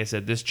given. And like I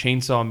said, this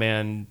Chainsaw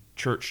Man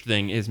church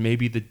thing is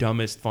maybe the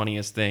dumbest,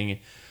 funniest thing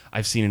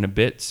I've seen in a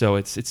bit. So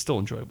it's still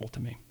enjoyable to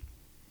me.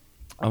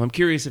 I'm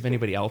curious if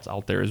anybody else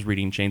out there is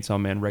reading Chainsaw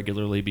Man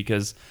regularly,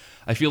 because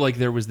I feel like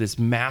there was this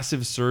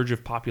massive surge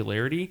of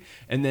popularity,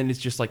 and then it's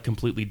just like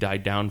completely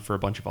died down for a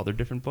bunch of other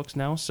different books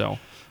now. So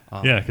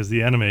yeah, because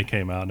the anime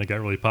came out and it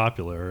got really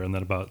popular, and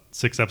then about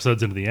 6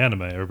 episodes into the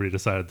anime, everybody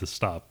decided to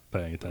stop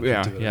paying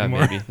attention to it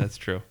anymore. Maybe that's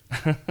true.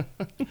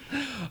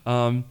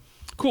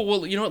 Cool.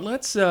 Well, you know what?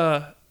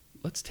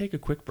 Let's take a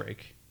quick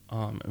break.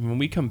 And when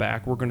we come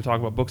back, we're going to talk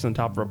about books on the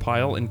top of our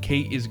pile, and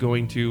Kate is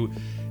going to,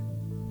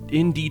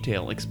 in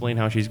detail, explain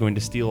how she's going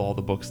to steal all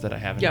the books that I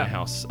have in my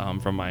house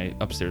from my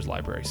upstairs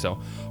library. So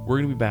we're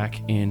going to be back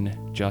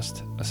in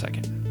just a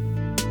second.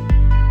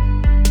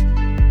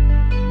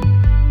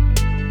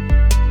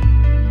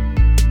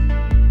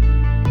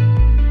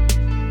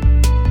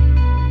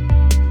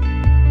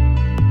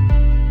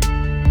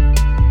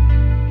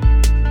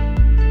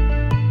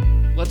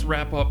 Let's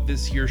wrap up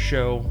this here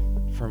show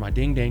for my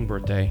ding-dang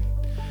birthday.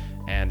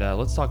 And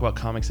let's talk about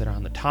comics that are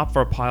on the top of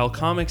our pile,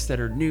 comics that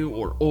are new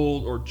or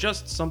old or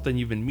just something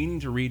you've been meaning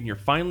to read and you're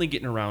finally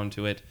getting around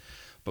to it.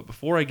 But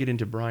before I get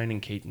into Brian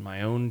and Kate and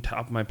my own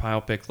top of my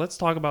pile picks, let's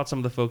talk about some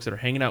of the folks that are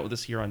hanging out with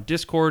us here on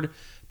Discord.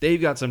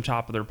 They've got some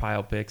top of their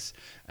pile picks,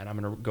 and I'm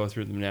going to go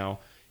through them now.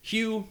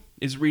 Hugh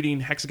is reading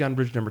Hexagon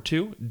Bridge number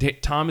 2.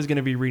 Tom is going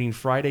to be reading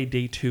Friday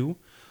Day 2.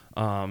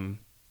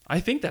 I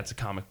think that's a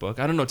comic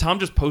book. I don't know. Tom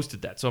just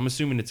posted that, so I'm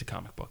assuming it's a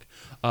comic book.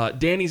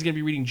 Danny's going to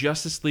be reading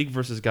Justice League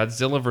versus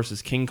Godzilla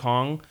versus King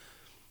Kong.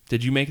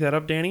 Did you make that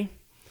up, Danny?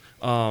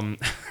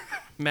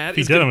 Matt,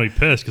 he did. I'm gonna be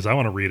pissed because I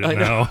want to read it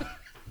now.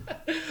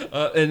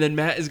 And then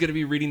Matt is going to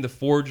be reading The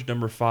Forge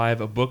number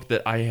 5, a book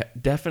that I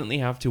definitely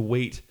have to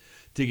wait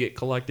to get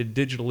collected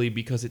digitally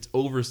because it's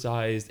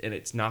oversized and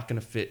it's not going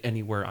to fit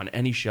anywhere on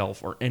any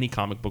shelf or any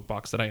comic book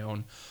box that I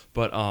own.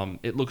 But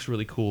it looks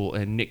really cool,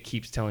 and Nick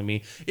keeps telling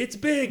me, it's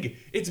big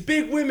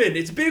women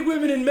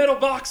in metal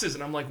boxes.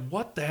 And I'm like,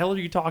 what the hell are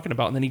you talking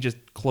about? And then he just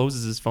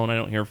closes his phone. I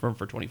don't hear from him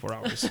for 24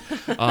 hours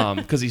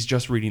because he's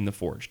just reading The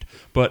Forged.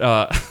 But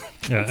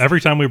yeah, every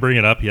time we bring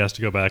it up, he has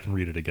to go back and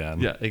read it again.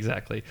 Yeah,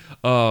 exactly.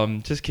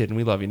 Just kidding.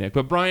 We love you, Nick.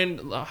 But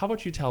Brian, how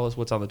about you tell us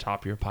what's on the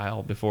top of your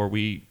pile before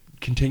we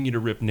continue to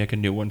rip Nick a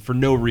new one for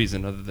no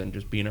reason other than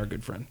just being our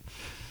good friend?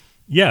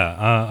 Yeah,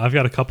 I've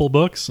got a couple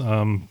books,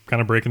 kind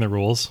of breaking the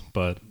rules,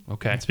 but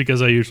okay, it's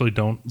because I usually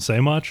don't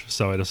say much,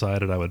 so I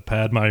decided I would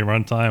pad my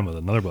runtime with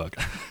another book.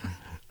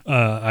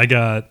 I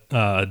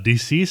got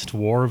Deceased,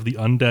 War of the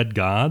Undead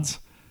Gods.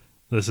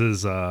 This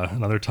is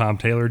another Tom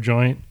Taylor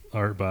joint,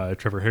 art by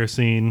Trevor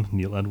Hairsine,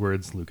 Neil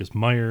Edwards, Lucas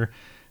Meyer,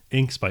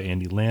 inks by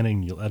Andy Lanning,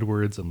 Neil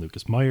Edwards, and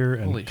Lucas Meyer,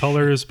 and Holy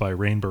colors shit. by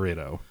Rain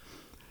Barreto.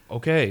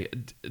 Okay,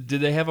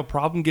 did they have a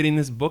problem getting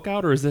this book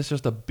out, or is this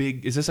just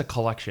is this a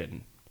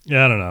collection?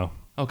 Yeah, I don't know.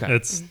 Okay.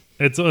 It's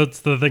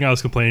the thing I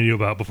was complaining to you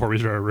about before we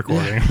started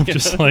recording.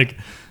 Just like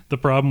the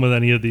problem with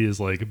any of these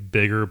like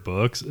bigger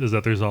books is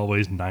that there's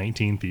always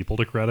 19 people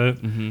to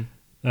credit,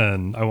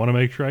 and I want to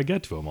make sure I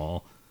get to them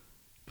all.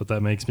 But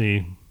that makes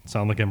me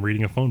sound like I'm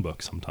reading a phone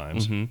book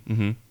sometimes.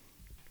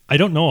 I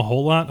don't know a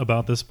whole lot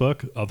about this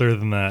book other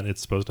than that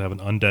it's supposed to have an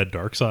undead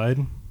dark side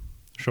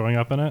showing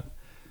up in it.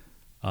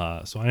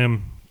 So I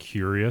am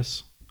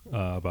curious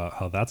about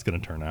how that's going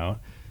to turn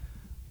out.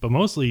 But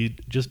mostly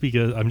just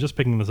because I'm just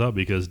picking this up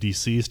because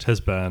Deceased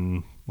has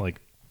been like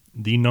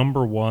the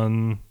number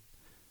one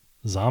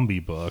zombie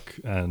book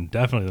and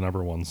definitely the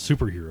number one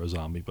superhero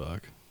zombie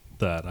book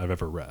that I've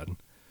ever read.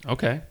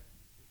 Okay.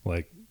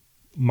 Like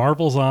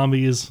Marvel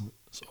Zombies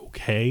is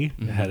okay.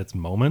 It had its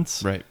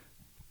moments. Right.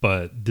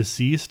 But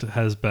Deceased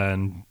has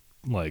been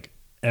like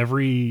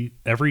every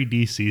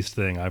deceased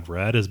thing I've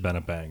read has been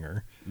a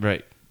banger.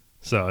 Right.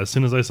 So as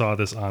soon as I saw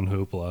this on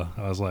Hoopla,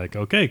 I was like,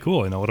 okay,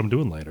 cool. I know what I'm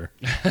doing later.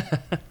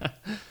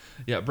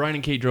 Yeah, Brian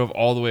and Kate drove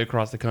all the way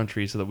across the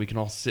country so that we can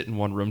all sit in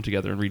one room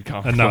together and read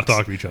comic And books. not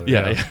talk to each other.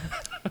 Yeah.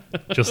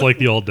 Just like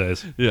the old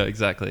days. Yeah,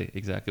 exactly.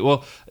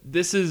 Well,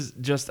 this is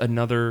just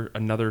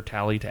another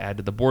tally to add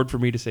to the board for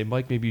me to say,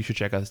 Mike, maybe you should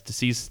check out this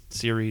deceased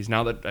series.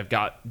 Now that I've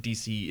got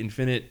DC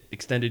Infinite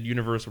Extended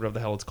Universe, whatever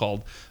the hell it's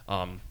called,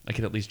 I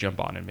can at least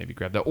jump on and maybe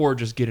grab that, or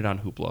just get it on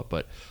Hoopla.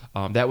 But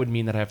that would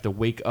mean that I have to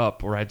wake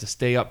up, or I have to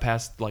stay up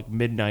past like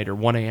midnight or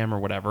 1 a.m. or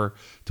whatever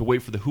to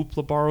wait for the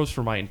Hoopla borrows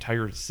for my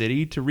entire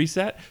city to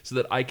reset so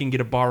that I can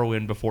get a borrow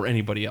in before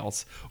anybody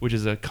else, which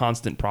is a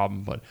constant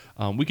problem. But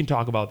we can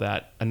talk about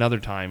that another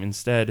time.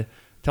 Instead,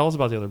 tell us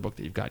about the other book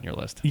that you've got in your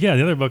list. Yeah,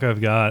 the other book I've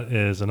got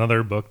is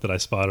another book that I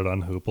spotted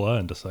on Hoopla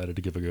and decided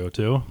to give a go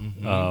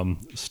to.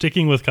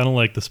 Sticking with kind of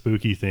like the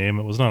spooky theme.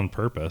 It wasn't on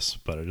purpose,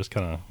 but it just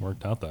kind of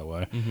worked out that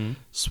way.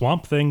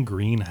 Swamp Thing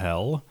Green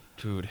Hell.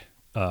 Dude.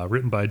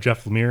 Written by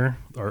Jeff Lemire,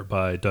 art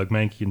by Doug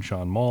Mankey and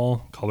Sean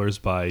Mall, colors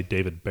by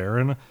David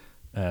Barron,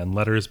 and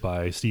letters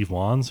by Steve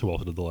Wands, who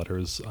also did the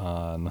letters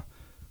on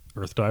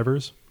Earth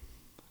Divers.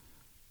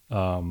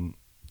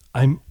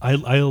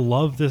 I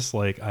love this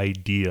like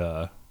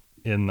idea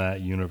in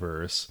that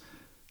universe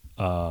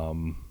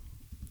of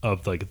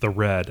like the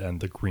red and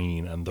the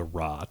green and the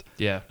rot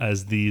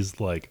as these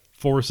like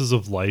forces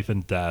of life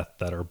and death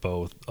that are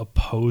both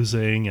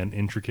opposing and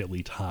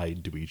intricately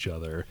tied to each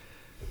other.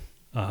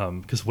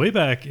 Because way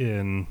back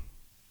in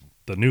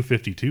the New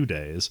 52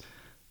 days,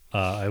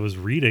 I was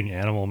reading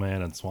Animal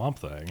Man and Swamp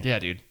Thing. Yeah,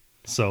 dude.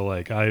 So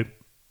like I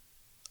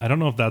don't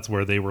know if that's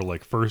where they were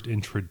like first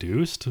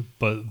introduced,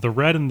 but the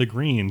red and the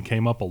green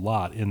came up a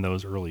lot in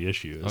those early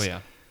issues. Oh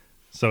yeah.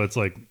 So it's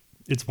like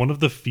it's one of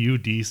the few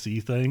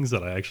DC things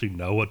that I actually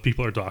know what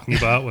people are talking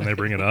about when they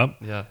bring it up.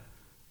 Yeah.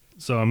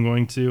 So I'm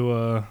going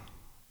to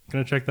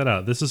check that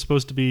out. This is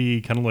supposed to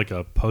be kind of like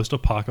a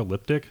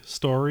post-apocalyptic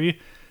story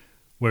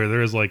where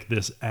there's like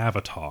this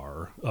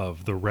avatar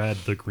of the red,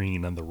 the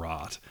green, and the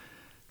rot.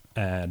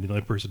 And the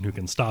only person who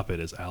can stop it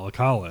is Alec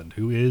Holland,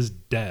 who is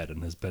dead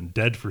and has been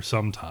dead for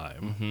some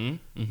time.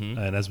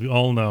 And as we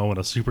all know, when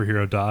a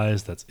superhero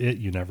dies, that's it.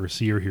 You never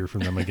see or hear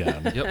from them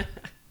again.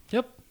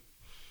 Yep.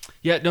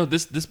 Yeah, no,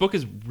 this book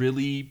is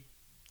really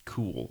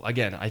cool.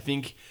 Again, I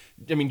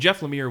mean, Jeff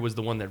Lemire was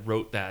the one that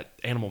wrote that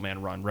Animal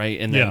Man run, right?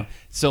 And then,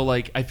 so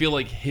like, I feel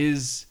like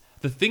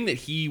the thing that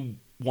he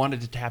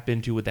wanted to tap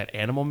into with that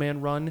Animal Man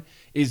run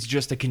is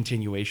just a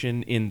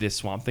continuation in this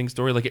Swamp Thing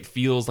story. Like it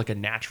feels like a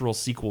natural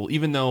sequel,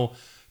 even though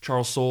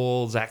Charles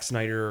Soule, Scott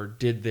Snyder,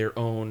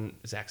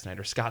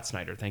 Scott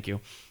Snyder, thank you.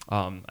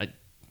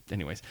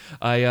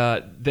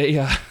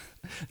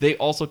 They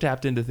also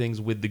tapped into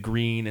things with the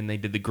green, and they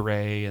did the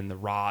gray and the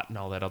rot and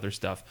all that other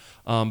stuff.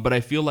 But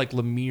I feel like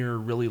Lemire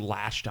really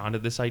latched onto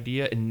this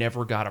idea and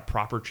never got a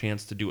proper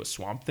chance to do a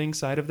Swamp Thing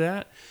side of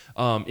that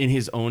in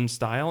his own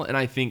style. And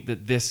I think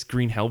that this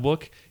Green Hell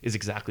book is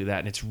exactly that,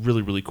 and it's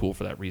really, really cool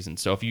for that reason.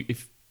 So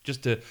if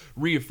just to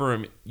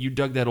reaffirm, you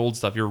dug that old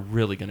stuff, you're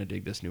really going to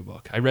dig this new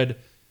book. I read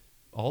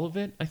all of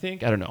it, I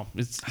think. I don't know.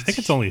 I think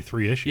it's only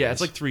 3 issues. Yeah, it's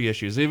like 3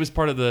 issues. It was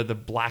part of the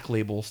Black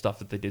Label stuff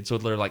that they did. So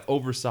they're like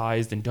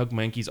oversized, and Doug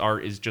Mankey's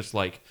art is just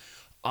like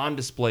on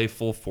display,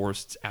 full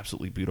force. It's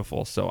absolutely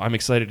beautiful. So I'm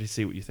excited to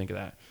see what you think of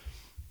that.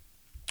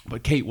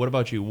 But Kate, what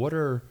about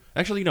you?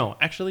 Actually,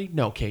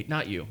 no, Kate,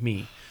 not you,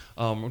 me.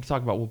 We're going to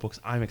talk about what books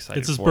I'm excited for.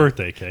 It's his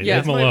birthday, Kate. Yeah,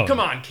 Leave him alone. Come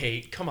on,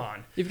 Kate. Come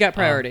on. You've got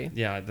priority.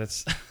 Yeah,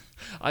 that's...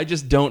 I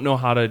just don't know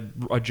how to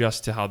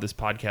adjust to how this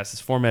podcast is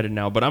formatted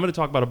now, but I'm going to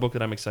talk about a book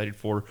that I'm excited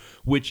for,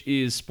 which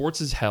is Sports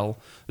is Hell.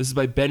 This is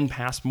by Ben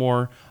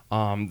Passmore.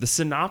 The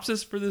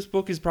synopsis for this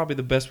book is probably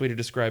the best way to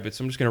describe it,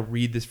 so I'm just going to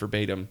read this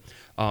verbatim.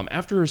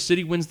 After her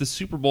city wins the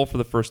Super Bowl for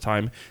the first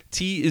time,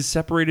 T is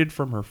separated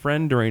from her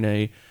friend during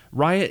a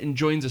riot and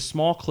joins a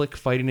small clique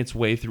fighting its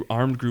way through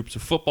armed groups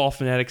of football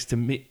fanatics to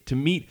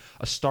meet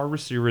a star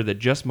receiver that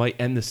just might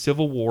end the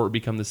Civil War or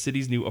become the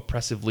city's new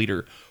oppressive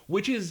leader,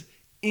 which is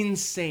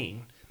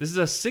insane. This is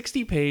a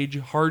 60-page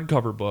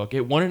hardcover book.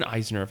 It won an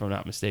Eisner, if I'm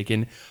not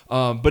mistaken.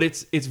 But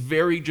it's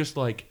very just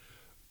like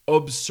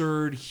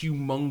absurd,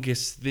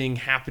 humongous thing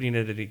happening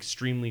at an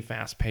extremely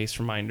fast pace,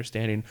 from my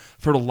understanding.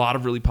 I've heard a lot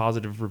of really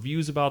positive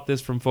reviews about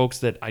this from folks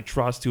that I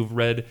trust who have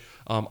read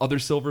other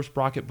Silver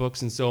Sprocket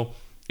books, and so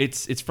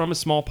it's from a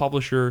small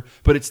publisher,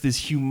 but it's this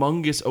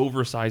humongous,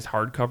 oversized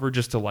hardcover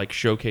just to like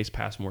showcase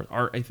Passmore's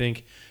art, I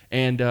think.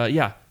 And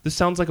this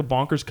sounds like a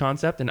bonkers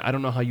concept, and I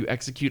don't know how you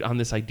execute on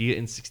this idea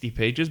in 60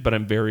 pages, but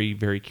I'm very,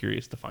 very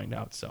curious to find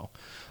out. So,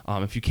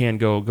 if you can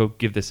go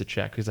give this a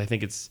check, because I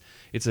think it's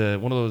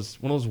one of those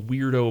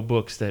weirdo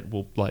books that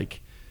will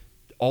like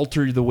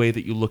alter the way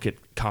that you look at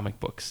comic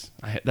books.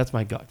 That's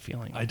my gut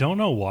feeling. I don't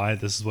know why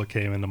this is what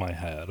came into my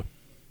head,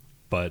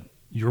 but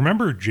you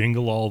remember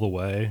Jingle All the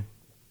Way?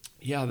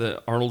 Yeah,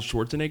 the Arnold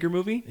Schwarzenegger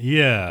movie?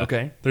 Yeah.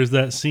 Okay. There's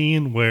that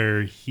scene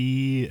where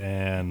he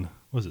and,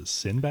 was it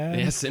Sinbad?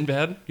 Yeah,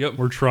 Sinbad. Yep.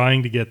 We're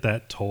trying to get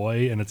that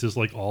toy, and it's just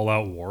like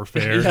all-out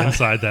warfare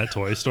inside that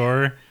toy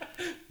store.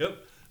 Yep.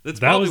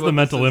 That was the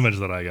mental image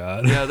that I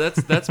got. Yeah,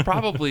 that's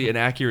probably an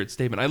accurate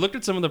statement. I looked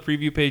at some of the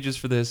preview pages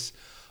for this,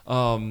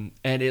 and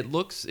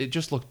it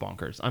just looked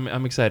bonkers.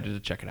 I'm excited to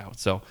check it out.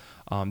 So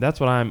that's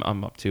what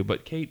I'm up to.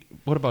 But Kate,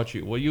 what about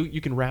you? Well,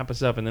 you can wrap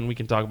us up, and then we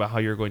can talk about how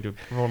you're going to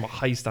perform a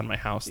heist on my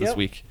house this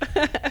week.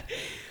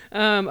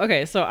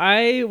 Okay, so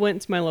I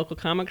went to my local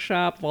comic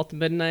shop, Vault of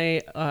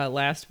Midnight,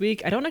 last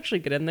week. I don't actually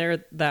get in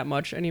there that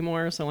much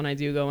anymore, so when I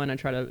do go in, I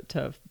try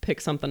to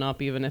pick something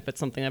up, even if it's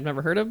something I've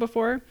never heard of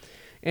before.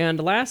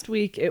 And last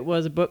week, it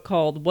was a book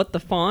called What the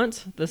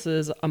Font. This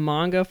is a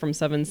manga from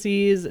Seven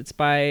Seas. It's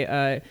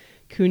by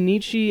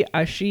Kunichi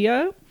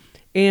Ashiya.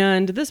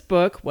 And this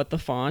book, What the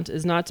Font,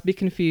 is not to be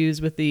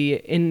confused with the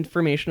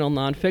informational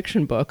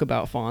nonfiction book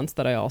about fonts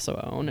that I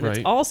also own. And it's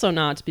also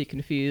not to be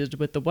confused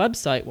with the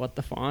website, What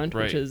the Font,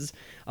 which is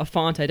a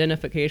font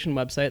identification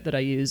website that I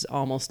use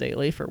almost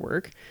daily for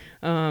work.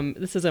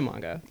 This is a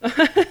manga.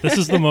 This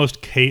is the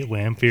most Kate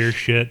Lamphere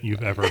shit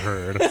you've ever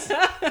heard.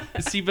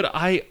 See, but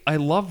I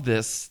love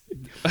this.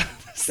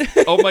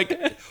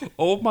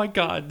 Oh my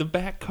god, the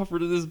back cover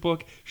to this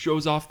book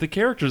shows off the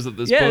characters of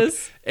this book,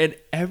 and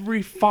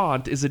every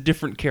font is a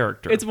different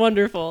character. It's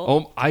wonderful.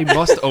 Oh, I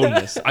must own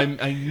this. I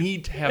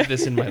need to have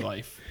this in my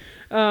life.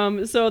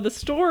 So the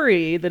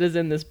story that is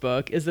in this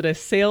book is that a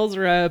sales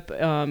rep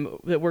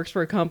that works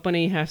for a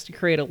company has to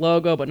create a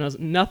logo but knows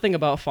nothing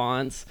about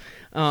fonts.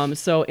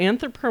 So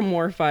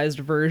anthropomorphized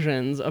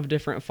versions of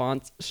different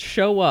fonts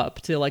show up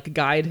to like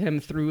guide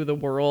him through the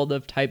world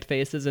of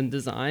typefaces and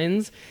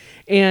designs.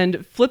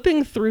 And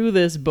flipping through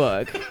this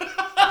book...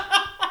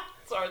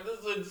 Sorry, this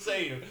is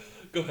insane.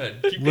 Go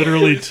ahead.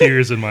 Literally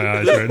tears in my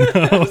eyes right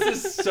now.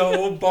 This is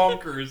so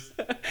bonkers.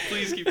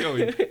 Please keep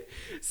going.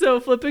 So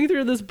flipping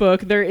through this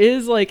book, there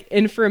is like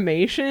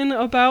information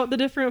about the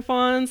different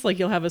fonts. Like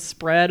you'll have a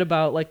spread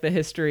about like the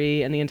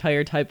history, and the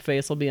entire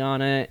typeface will be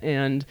on it,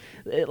 and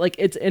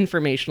it's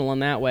informational in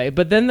that way.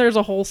 But then there's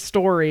a whole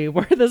story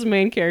where this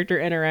main character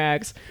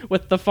interacts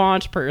with the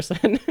font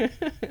person.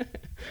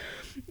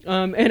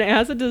 And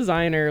as a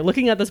designer,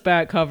 looking at this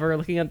back cover,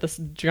 looking at this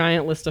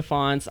giant list of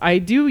fonts, I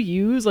do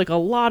use like a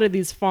lot of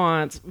these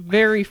fonts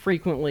very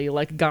frequently,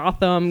 like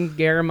Gotham,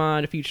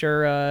 Garamond,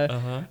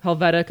 Futura,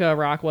 Helvetica,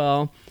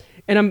 Rockwell.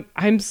 And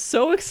I'm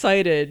so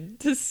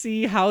excited to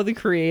see how the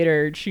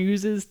creator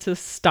chooses to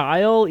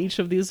style each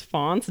of these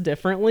fonts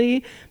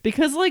differently,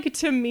 because like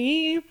to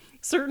me,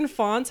 certain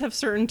fonts have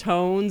certain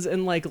tones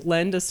and like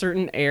lend a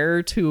certain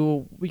air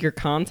to your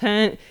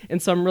content.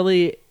 And so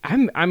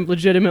I'm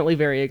legitimately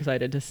very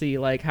excited to see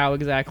like how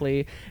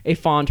exactly a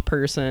font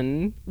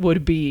person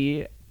would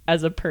be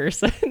as a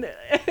person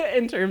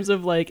in terms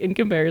of like in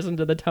comparison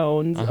to the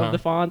tones of the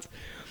fonts.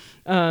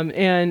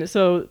 And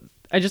so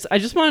I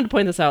just wanted to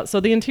point this out. So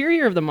the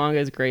interior of the manga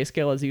is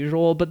grayscale as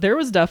usual, but there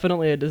was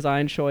definitely a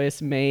design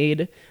choice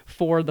made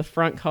for the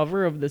front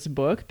cover of this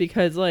book,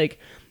 because like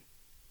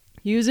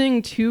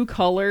using two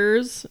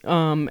colors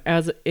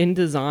as in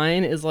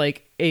design is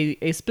like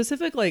a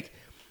specific like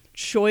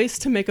choice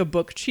to make a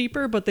book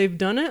cheaper, but they've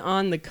done it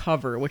on the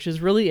cover, which is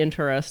really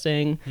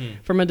interesting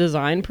from a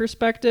design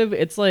perspective.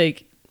 It's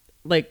like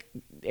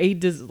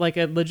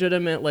a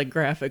legitimate like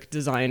graphic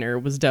designer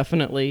was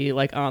definitely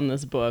like on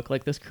this book.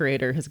 Like this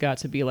creator has got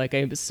to be like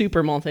a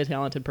super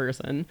multi-talented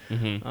person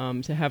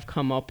to have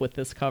come up with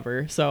this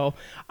cover. So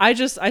I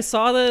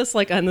saw this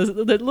like on the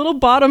little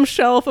bottom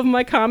shelf of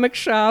my comic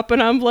shop,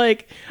 and I'm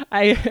like,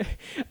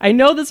 I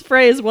know this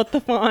phrase, what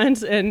the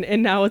font,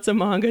 and now it's a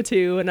manga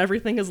too, and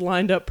everything is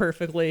lined up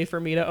perfectly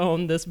for me to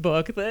own this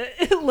book.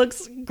 It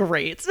looks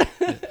great.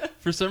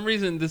 For some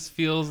reason, this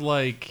feels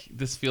like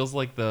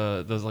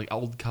those like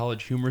old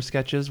college humor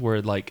sketches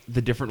where like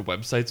the different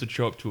websites would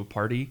show up to a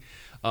party,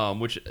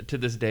 which to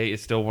this day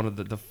is still one of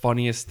the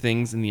funniest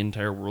things in the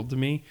entire world to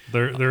me.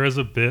 There is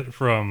a bit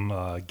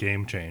from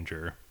Game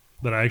Changer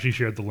that I actually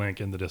shared the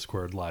link in the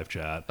Discord live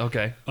chat.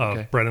 Okay.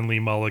 Brennan Lee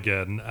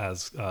Mulligan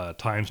as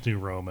Times New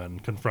Roman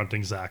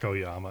confronting Zach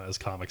Oyama as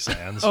Comic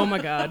Sans. Oh my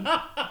god.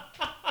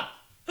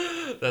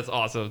 That's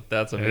awesome.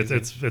 That's amazing.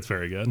 It's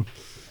very good.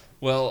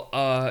 Well,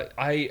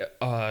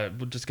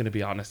 I'm just going to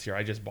be honest here.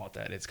 I just bought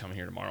that. It's coming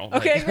here tomorrow.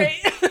 Okay, great.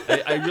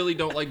 I really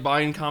don't like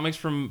buying comics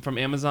from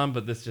Amazon,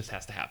 but this just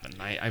has to happen.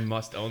 I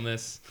must own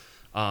this.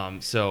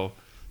 So,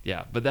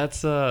 yeah. But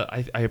that's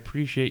I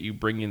appreciate you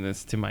bringing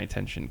this to my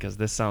attention, because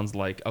this sounds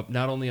like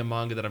not only a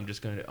manga that I'm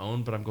just going to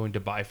own, but I'm going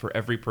to buy for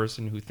every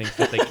person who thinks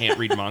that they can't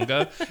read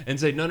manga and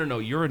say, no,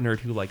 you're a nerd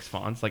who likes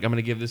fonts. Like, I'm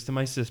going to give this to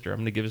my sister. I'm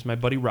going to give this to my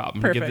buddy Rob.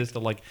 I'm going to give this to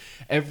like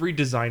every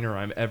designer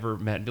I've ever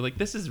met and be like,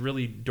 this is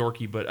really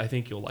dorky, but I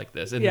think you'll like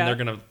this. And then they're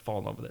going to fall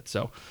in love with it.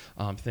 So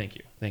thank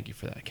you. Thank you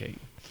for that, Kate.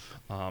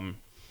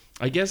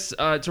 I guess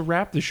to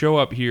wrap the show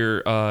up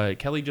here,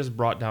 Kelly just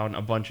brought down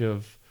a bunch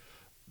of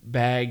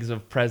bags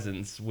of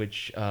presents,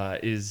 which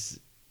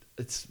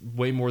it's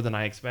way more than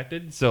I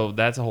expected, so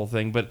that's a whole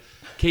thing. But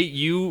Kate,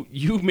 you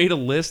made a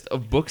list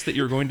of books that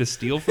you're going to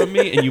steal from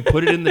me, and you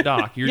put it in the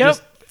doc. You're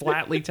just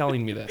flatly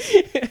telling me this.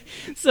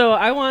 So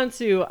I want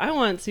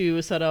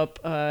to set up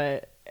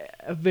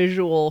a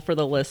visual for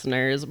the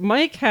listeners,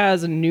 Mike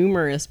has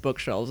numerous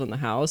bookshelves in the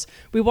house.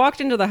 We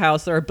walked into the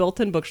house. There are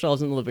built-in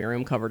bookshelves in the living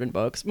room covered in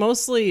books,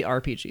 mostly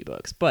RPG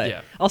books, but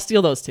Yeah. I'll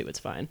steal those too. It's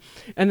fine.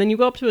 And then you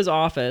go up to his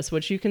office,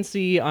 which you can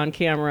see on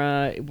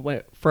camera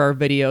for our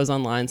videos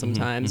online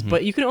sometimes,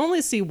 but you can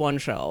only see one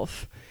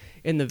shelf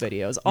in the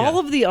videos. All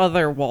of the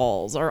other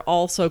walls are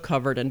also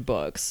covered in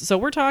books. So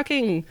we're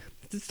talking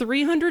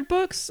 300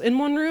 books in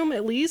one room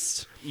at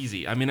least.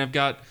 Easy. I mean, I've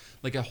got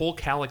like a whole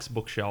Calyx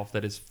bookshelf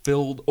that is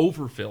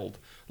overfilled.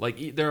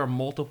 Like there are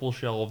multiple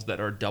shelves that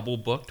are double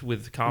booked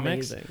with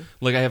comics. Amazing.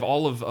 Like I have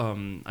all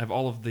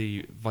of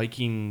the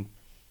Viking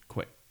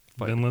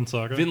Vinland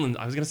Saga? Vinland.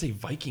 I was gonna say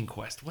Viking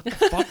Quest. What the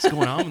fuck's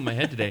going on with my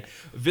head today?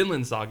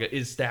 Vinland Saga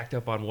is stacked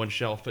up on one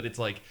shelf, but it's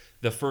like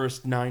the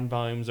first 9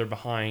 volumes are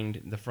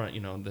behind the front.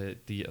 You know,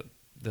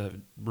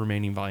 the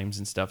remaining volumes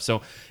and stuff.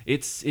 So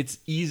it's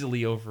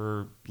easily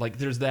over. Like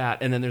there's that,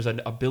 and then there's a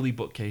Billy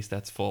bookcase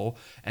that's full,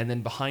 and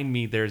then behind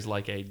me there's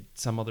like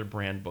some other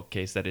brand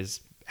bookcase that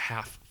is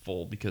half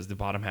full because the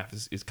bottom half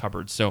is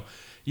covered. So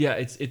yeah,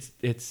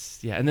 it's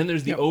yeah. And then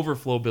there's the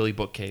overflow Billy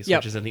bookcase,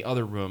 which is in the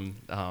other room.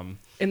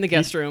 In the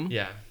guest room.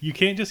 Yeah. You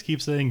can't just keep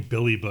saying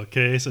Billy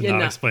bookcase and Yeah, not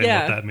no, explain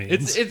yeah. what that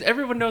means. It's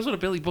everyone knows what a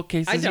Billy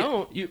bookcase is. I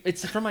don't.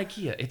 It's from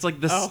IKEA. It's like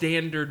the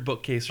standard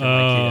bookcase from Oh,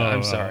 IKEA.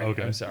 I'm sorry.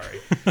 okay. I'm sorry.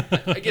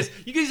 I guess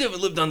you guys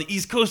haven't lived on the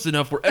East Coast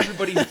enough where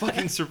everybody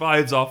fucking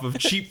survives off of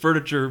cheap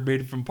furniture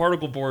made from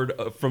particle board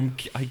from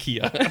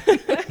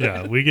IKEA.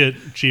 Yeah, we get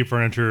cheap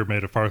furniture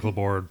made of particle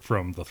board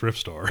from the thrift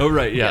store. Oh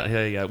right,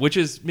 yeah. Which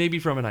is maybe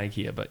from an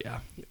IKEA, but yeah.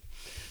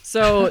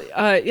 So,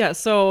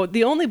 so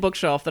the only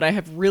bookshelf that I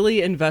have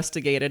really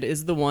investigated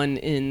is the one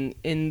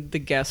in the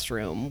guest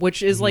room,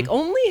 which is like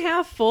only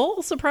half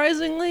full,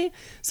 surprisingly.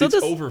 So it's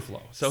this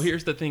overflow. So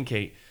here's the thing,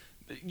 Kate.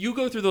 You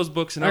go through those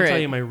books, and I'll All tell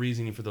right. you my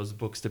reasoning for those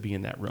books to be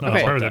in that room. No, Okay.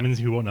 as far as that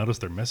means you won't notice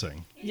they're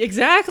missing.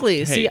 Exactly.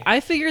 Hey. See, I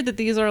figured that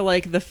these are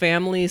like the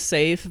family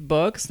safe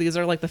books. These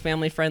are like the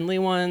family friendly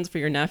ones for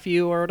your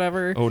nephew or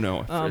whatever. Oh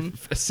no,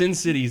 Sin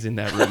City's in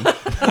that room.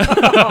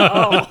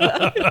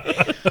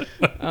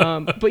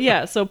 But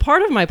yeah, so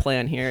part of my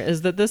plan here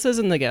is that this is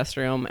in the guest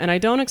room, and I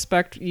don't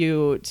expect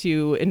you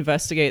to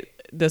investigate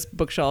this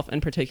bookshelf in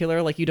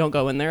particular. Like, you don't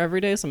go in there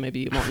every day, so maybe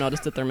you won't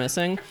notice that they're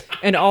missing.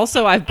 And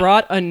also, I've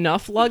brought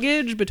enough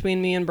luggage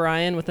between me and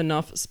Brian with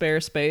enough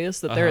spare space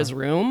that there is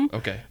room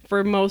Okay.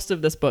 for most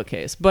of this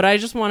bookcase. But I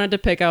just wanted to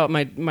pick out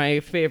my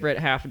favorite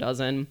half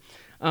dozen.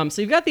 So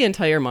you've got the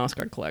entire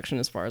Mossguard collection,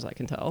 as far as I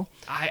can tell.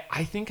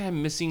 I think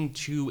I'm missing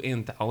 2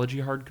 anthology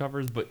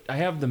hardcovers, but I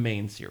have the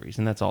main series,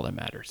 and that's all that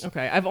matters.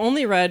 Okay, I've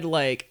only read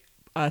like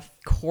a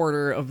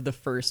quarter of the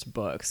first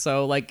book,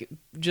 so like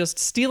just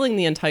stealing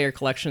the entire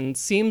collection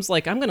seems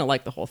like I'm gonna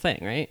like the whole thing,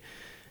 right?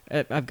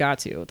 I've got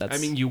to. That's.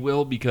 I mean, you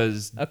will,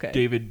 because Okay.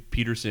 David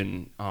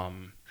Peterson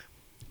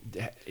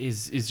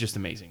is just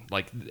amazing.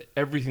 Like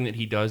everything that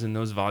he does in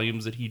those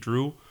volumes that he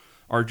drew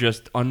are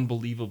just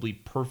unbelievably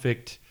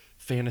perfect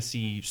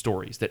fantasy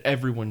stories that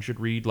everyone should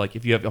read. Like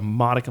if you have a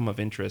modicum of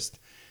interest,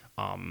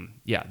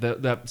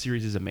 that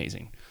series is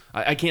amazing.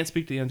 I can't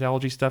speak to the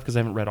anthology stuff because I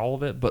haven't read all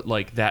of it, but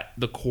like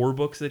the core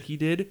books that he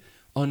did,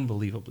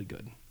 unbelievably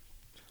good.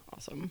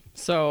 awesome.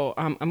 So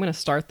I'm gonna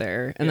start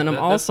there, and Yeah, then I'm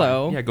that's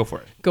also fine. Go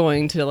for it.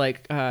 going to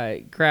like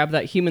grab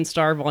that Human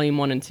Star Volume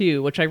 1 and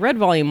 2, which I read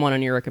Volume 1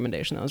 on your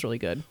recommendation. That was really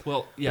good.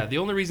 Well, yeah, the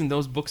only reason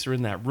those books are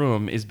in that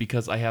room is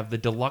because I have the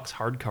deluxe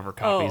hardcover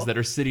copies Oh. that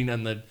are sitting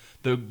on the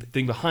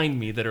thing behind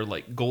me that are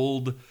like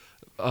gold.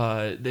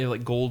 They have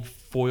like gold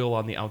foil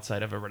on the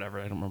outside of it or whatever.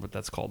 I don't remember what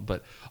that's called,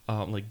 but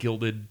like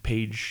gilded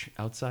page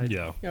outside.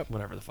 Yeah. Yep.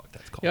 Whatever the fuck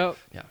that's called.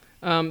 Yep.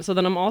 Yeah. So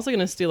then I'm also going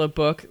to steal a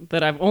book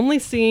that I've only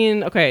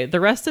seen. Okay, the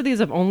rest of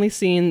these I've only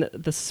seen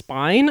the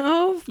spine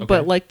of, Okay.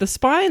 but like the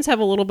spines have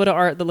a little bit of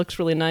art that looks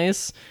really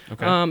nice.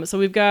 Okay. So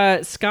we've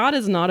got Scott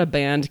is Not a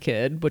Band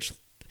Kid, which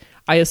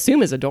I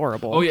assume is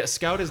adorable. Oh yeah,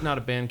 Scout is Not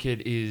a Band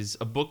Kid is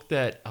a book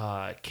that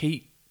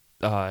Kate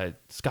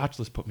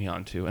Scotchless put me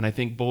onto, and I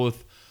think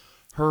both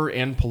her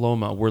and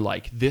Paloma were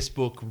like, this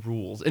book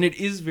rules, and it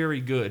is very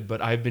good.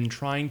 But I've been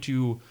trying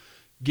to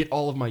get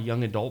all of my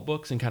young adult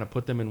books and kind of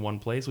put them in one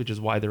place, which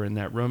is why they're in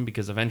that room,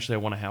 because eventually I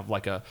want to have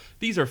like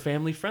these are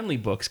family friendly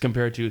books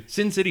compared to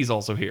Sin City's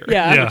also here,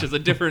 Yeah. Yeah. which is a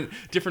different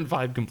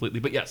vibe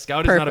completely. But yeah,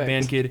 Scout is Not a Perfect.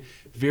 Band Kid,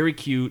 very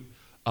cute.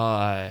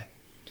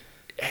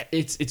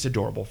 It's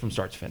adorable from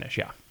start to finish.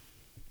 Yeah.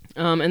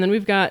 And then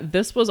we've got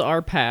This Was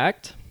Our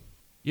Pact.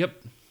 Yep.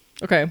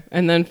 Okay,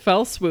 and then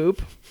Fell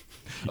Swoop.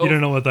 You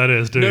don't know what that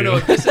is, do you? No,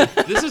 this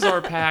is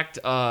our pact.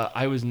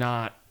 I was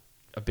not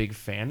a big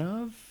fan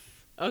of,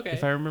 Okay.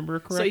 if I remember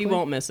correctly. So you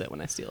won't miss it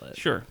when I steal it.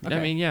 Sure. Okay. I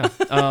mean, yeah.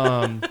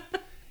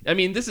 I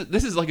mean, this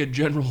is like a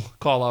general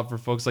call out for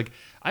folks. Like,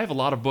 I have a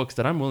lot of books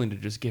that I'm willing to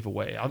just give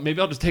away. Maybe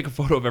I'll just take a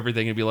photo of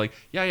everything and be like,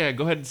 yeah,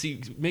 go ahead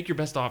and make your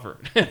best offer.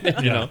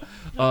 you know.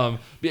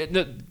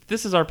 No,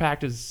 this is our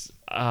pact. Is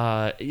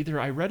either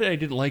I read it, I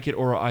didn't like it,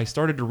 or I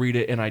started to read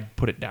it and I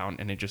put it down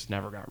and it just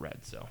never got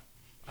read. So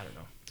I don't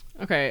know.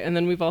 Okay, and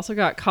then we've also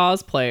got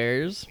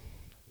Cosplayers.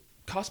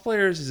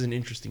 Cosplayers is an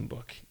interesting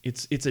book.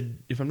 It's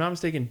if I'm not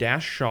mistaken,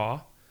 Dash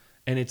Shaw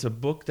and it's a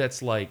book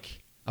that's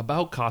like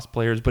about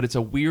cosplayers, but it's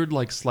a weird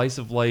like slice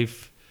of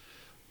life,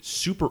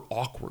 super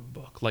awkward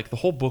book. Like the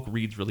whole book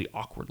reads really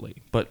awkwardly,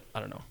 but I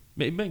don't know.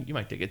 Maybe you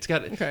might dig it. It's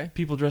got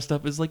people dressed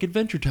up as like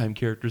Adventure Time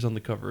characters on the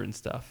cover and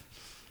stuff.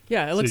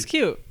 Yeah, it looks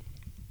cute.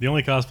 The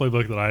only cosplay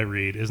book that I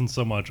read isn't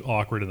so much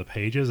awkward in the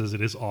pages as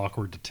it is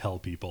awkward to tell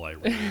people I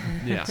read.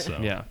 Yeah, so.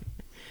 yeah.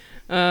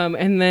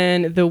 And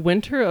then The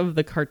Winter of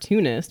the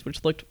Cartoonist,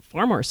 which looked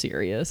far more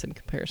serious in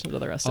comparison to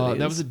the rest of these.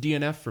 That was a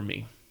DNF for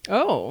me.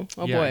 Oh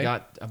yeah, boy. I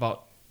got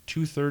about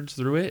 2/3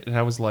 through it, and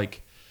I was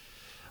like,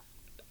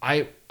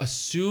 I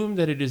assume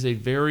that it is a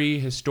very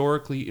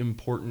historically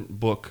important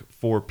book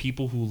for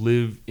people who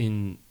live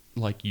in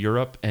like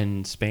Europe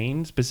and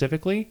Spain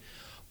specifically,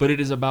 but it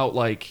is about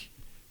like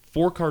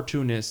 4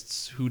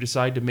 cartoonists who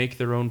decide to make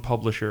their own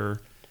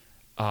publisher,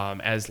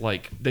 as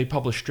like they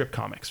publish strip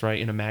comics, right,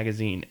 in a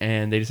magazine,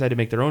 and they decide to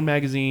make their own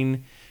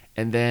magazine,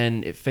 and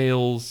then it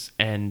fails,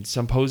 and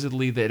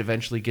supposedly that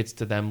eventually gets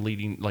to them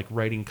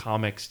writing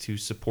comics to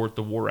support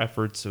the war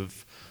efforts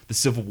of the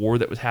Civil War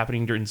that was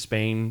happening during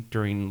Spain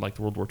during like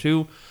the World War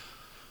II.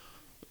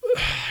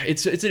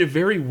 It's a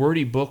very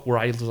wordy book where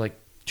I was like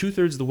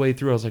 2/3 of the way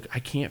through, I was like, I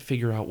can't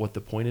figure out what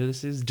the point of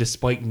this is,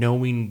 despite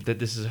knowing that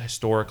this is a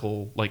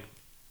historical like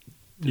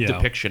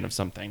depiction of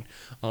something.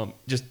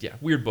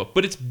 Weird book,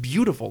 but it's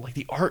beautiful. Like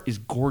the art is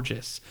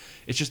gorgeous.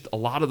 It's just a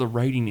lot of the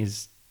writing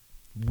is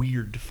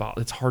weird to follow.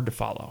 It's hard to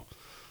follow.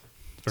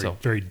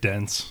 Very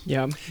dense.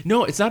 Yeah.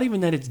 No, it's not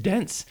even that it's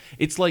dense.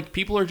 It's like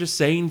people are just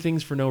saying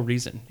things for no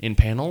reason in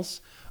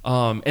panels.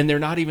 And they're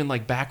not even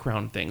like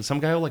background things. Some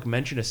guy will like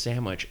mention a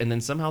sandwich, and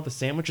then somehow the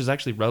sandwich is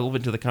actually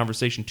relevant to the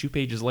conversation 2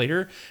 pages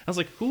later. I was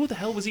like, who the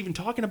hell was even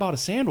talking about a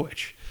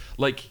sandwich?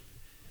 Like,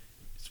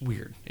 it's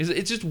weird.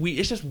 It's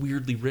just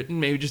weirdly written.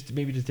 Maybe just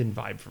didn't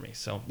vibe for me.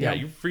 So yeah,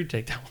 you're free to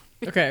take that one.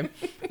 Okay.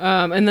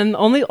 And then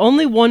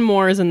only one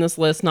more is in this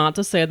list. Not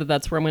to say that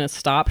that's where I'm going to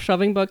stop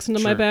shoving books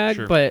into my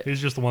bag, but these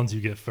are just the ones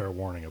you get fair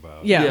warning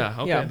about. Yeah.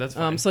 Okay, that's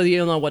fine. So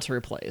you'll know what to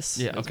replace.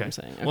 Yeah. That's Okay. what I'm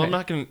saying. Well, I'm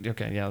not gonna.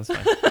 Okay. Yeah, that's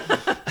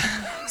fine.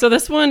 So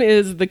this one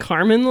is the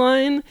Carmen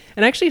line,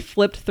 and I actually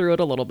flipped through it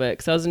a little bit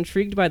because I was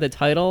intrigued by the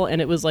title,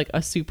 and it was like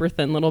a super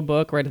thin little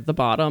book right at the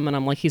bottom, and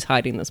I'm like, he's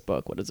hiding this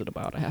book. What is it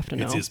about? I have to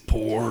know. It's his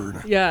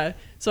porn. Yeah.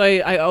 So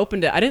I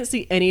opened it. I didn't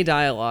see any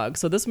dialogue,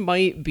 so this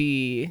might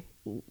be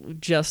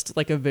just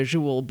like a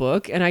visual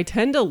book, and I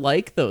tend to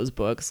like those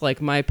books.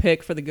 Like my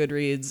pick for the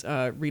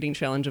Goodreads reading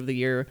challenge of the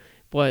year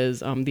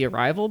was The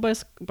Arrival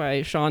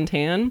by Sean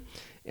Tan.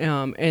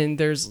 And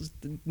there's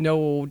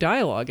no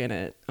dialogue in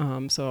it.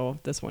 So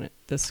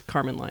this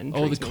Carmen line.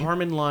 Oh, the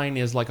Carmen line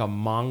is like a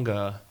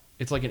manga.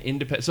 It's like an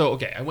independent. So,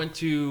 okay, I went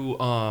to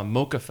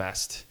Mocha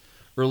Fest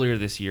earlier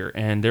this year,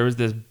 and there was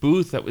this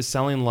booth that was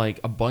selling like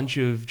a bunch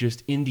of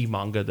just indie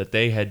manga that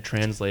they had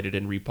translated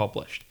and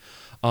republished.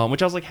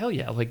 Which I was like, hell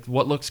yeah, like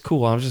what looks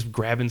cool? I was just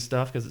grabbing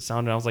stuff because it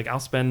sounded, I was like, I'll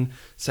spend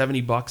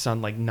 $70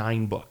 on like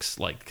 9 books,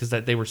 like, because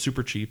they were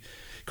super cheap.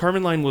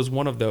 Carmen Line was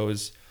one of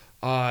those.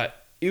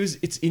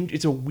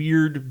 It's a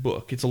weird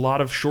book. It's a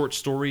lot of short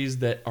stories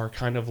that are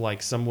kind of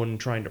like someone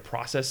trying to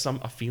process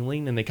a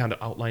feeling, and they kind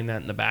of outline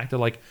that in the back. They're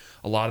like,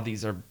 a lot of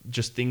these are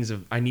just things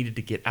of I needed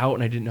to get out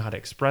and I didn't know how to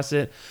express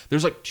it.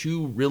 There's like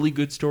 2 really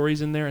good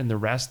stories in there, and the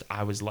rest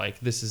I was like,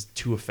 this is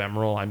too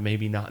ephemeral. I'm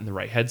maybe not in the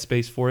right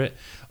headspace for it.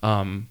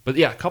 But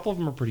yeah, a couple of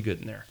them are pretty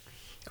good in there.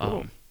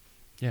 Cool.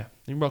 Yeah,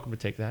 you're welcome to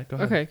take that. Go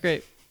ahead. Okay,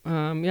 great.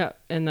 Yeah,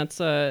 and that's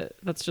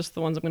just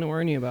the ones I'm going to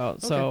warn you about.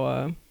 Okay.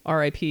 So,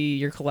 R.I.P.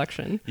 your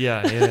collection.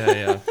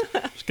 Yeah.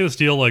 Just gonna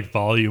steal like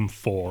volume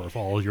 4 of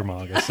all your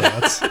manga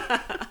sets.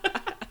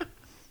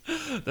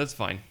 That's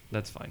fine.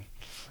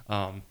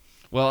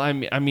 Well,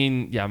 I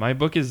mean, yeah, my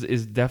book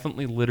is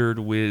definitely littered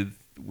with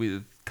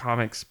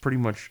comics pretty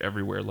much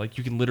everywhere. Like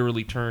you can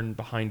literally turn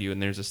behind you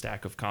and there's a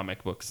stack of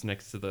comic books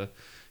next to the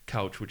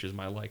couch, which is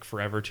my like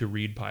forever to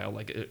read pile.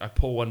 Like I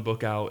pull one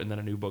book out and then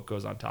a new book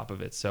goes on top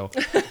of it. So,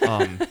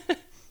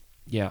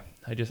 yeah,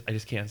 I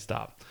just can't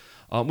stop.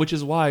 Which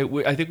is why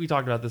I think we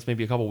talked about this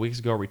maybe a couple weeks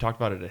ago, or we talked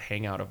about it at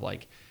Hangout of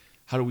like,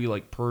 how do we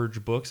like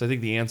purge books? I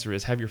think the answer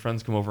is have your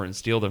friends come over and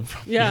steal them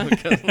from you.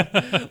 Because,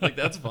 like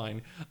that's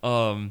fine.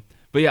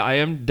 But yeah, I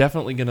am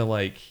definitely gonna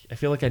like. I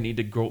feel like I need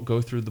to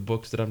go through the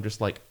books that I'm just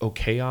like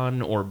okay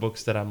on, or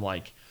books that I'm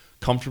like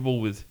comfortable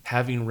with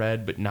having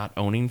read but not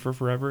owning for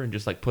forever, and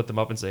just like put them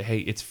up and say, hey,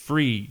 it's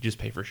free, just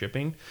pay for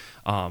shipping,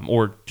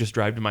 or just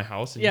drive to my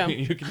house and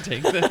you can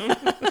take them.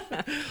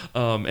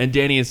 And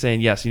Danny is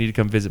saying, yes, you need to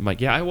come visit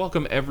Mike. Yeah, I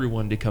welcome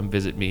everyone to come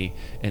visit me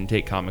and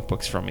take comic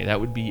books from me.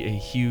 That would be a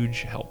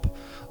huge help.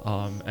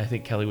 I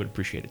think Kelly would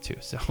appreciate it too.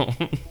 So,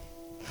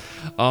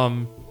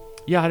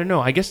 yeah, I don't know.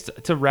 I guess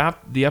to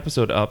wrap the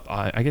episode up,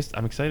 I guess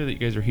I'm excited that you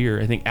guys are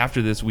here. I think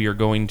after this, we are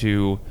going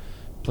to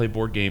play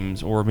board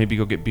games or maybe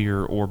go get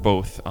beer or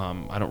both.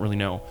 I don't really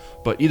know.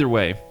 But either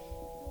way,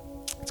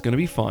 it's going to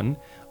be fun.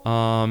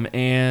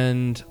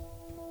 And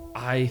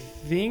I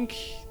think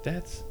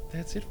that's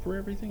it for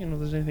everything. I don't know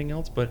if there's anything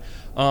else, but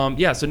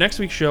so next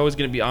week's show is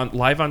going to be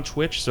live on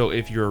Twitch. So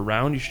if you're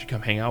around, you should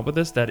come hang out with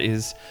us. That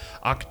is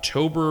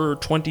October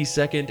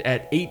 22nd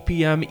at 8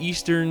 p.m.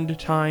 Eastern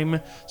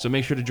time. So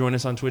make sure to join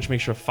us on Twitch.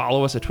 Make sure to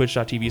follow us at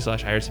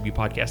twitch.tv/IRCB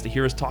podcast to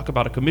hear us talk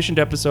about a commissioned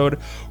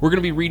episode. We're going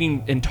to be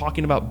reading and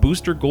talking about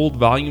Booster Gold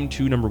Volume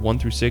 2, number 1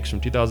 through 6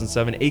 from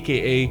 2007,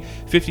 aka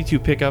 52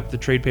 Pickup, the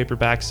trade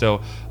paperback. So,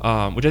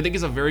 which I think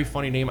is a very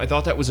funny name. I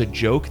thought that was a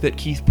joke that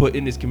Keith put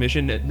in his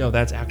commission. No,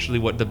 that's actually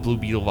what the Blue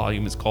Beetle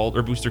volume is called,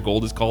 or Booster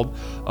Gold is called.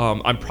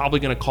 I'm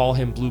probably going to call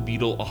him Blue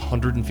Beetle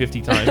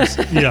 150 times.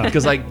 Yeah.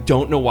 Because I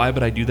don't know why,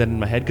 but I do that in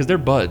my head because they're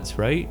buds,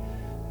 right?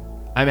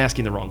 I'm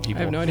asking the wrong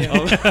people. I have no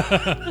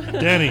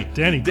idea.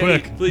 Danny,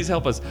 quick. Please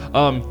help us.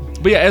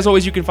 But yeah, as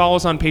always, you can follow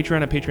us on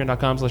Patreon at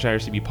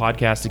patreon.com/IRCB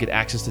podcast to get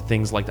access to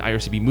things like the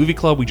IRCB Movie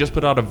Club. We just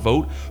put out a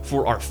vote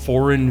for our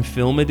foreign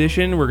film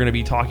edition. We're going to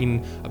be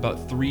talking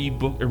about 3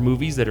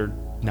 movies that are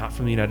not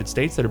from the United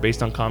States that are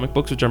based on comic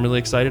books, which I'm really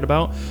excited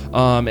about.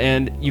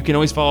 And you can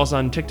always follow us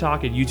on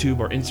TikTok and YouTube,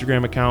 our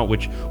Instagram account,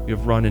 which we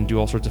have run and do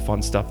all sorts of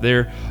fun stuff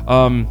there.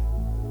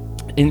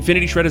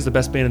 Infinity Shred is the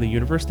best band in the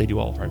universe. They do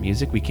all of our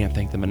music. We can't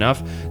thank them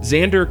enough.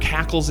 Xander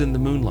cackles in the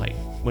moonlight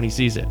when he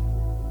sees it.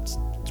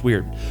 It's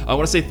weird. I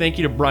want to say thank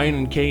you to Brian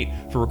and Kate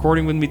for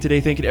recording with me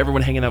today. Thank you to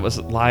everyone hanging out with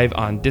us live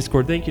on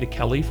Discord. Thank you to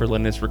Kelly for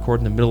letting us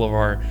record in the middle of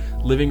our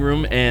living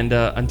room. And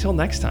until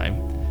next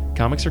time,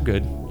 comics are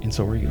good, and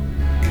so are you.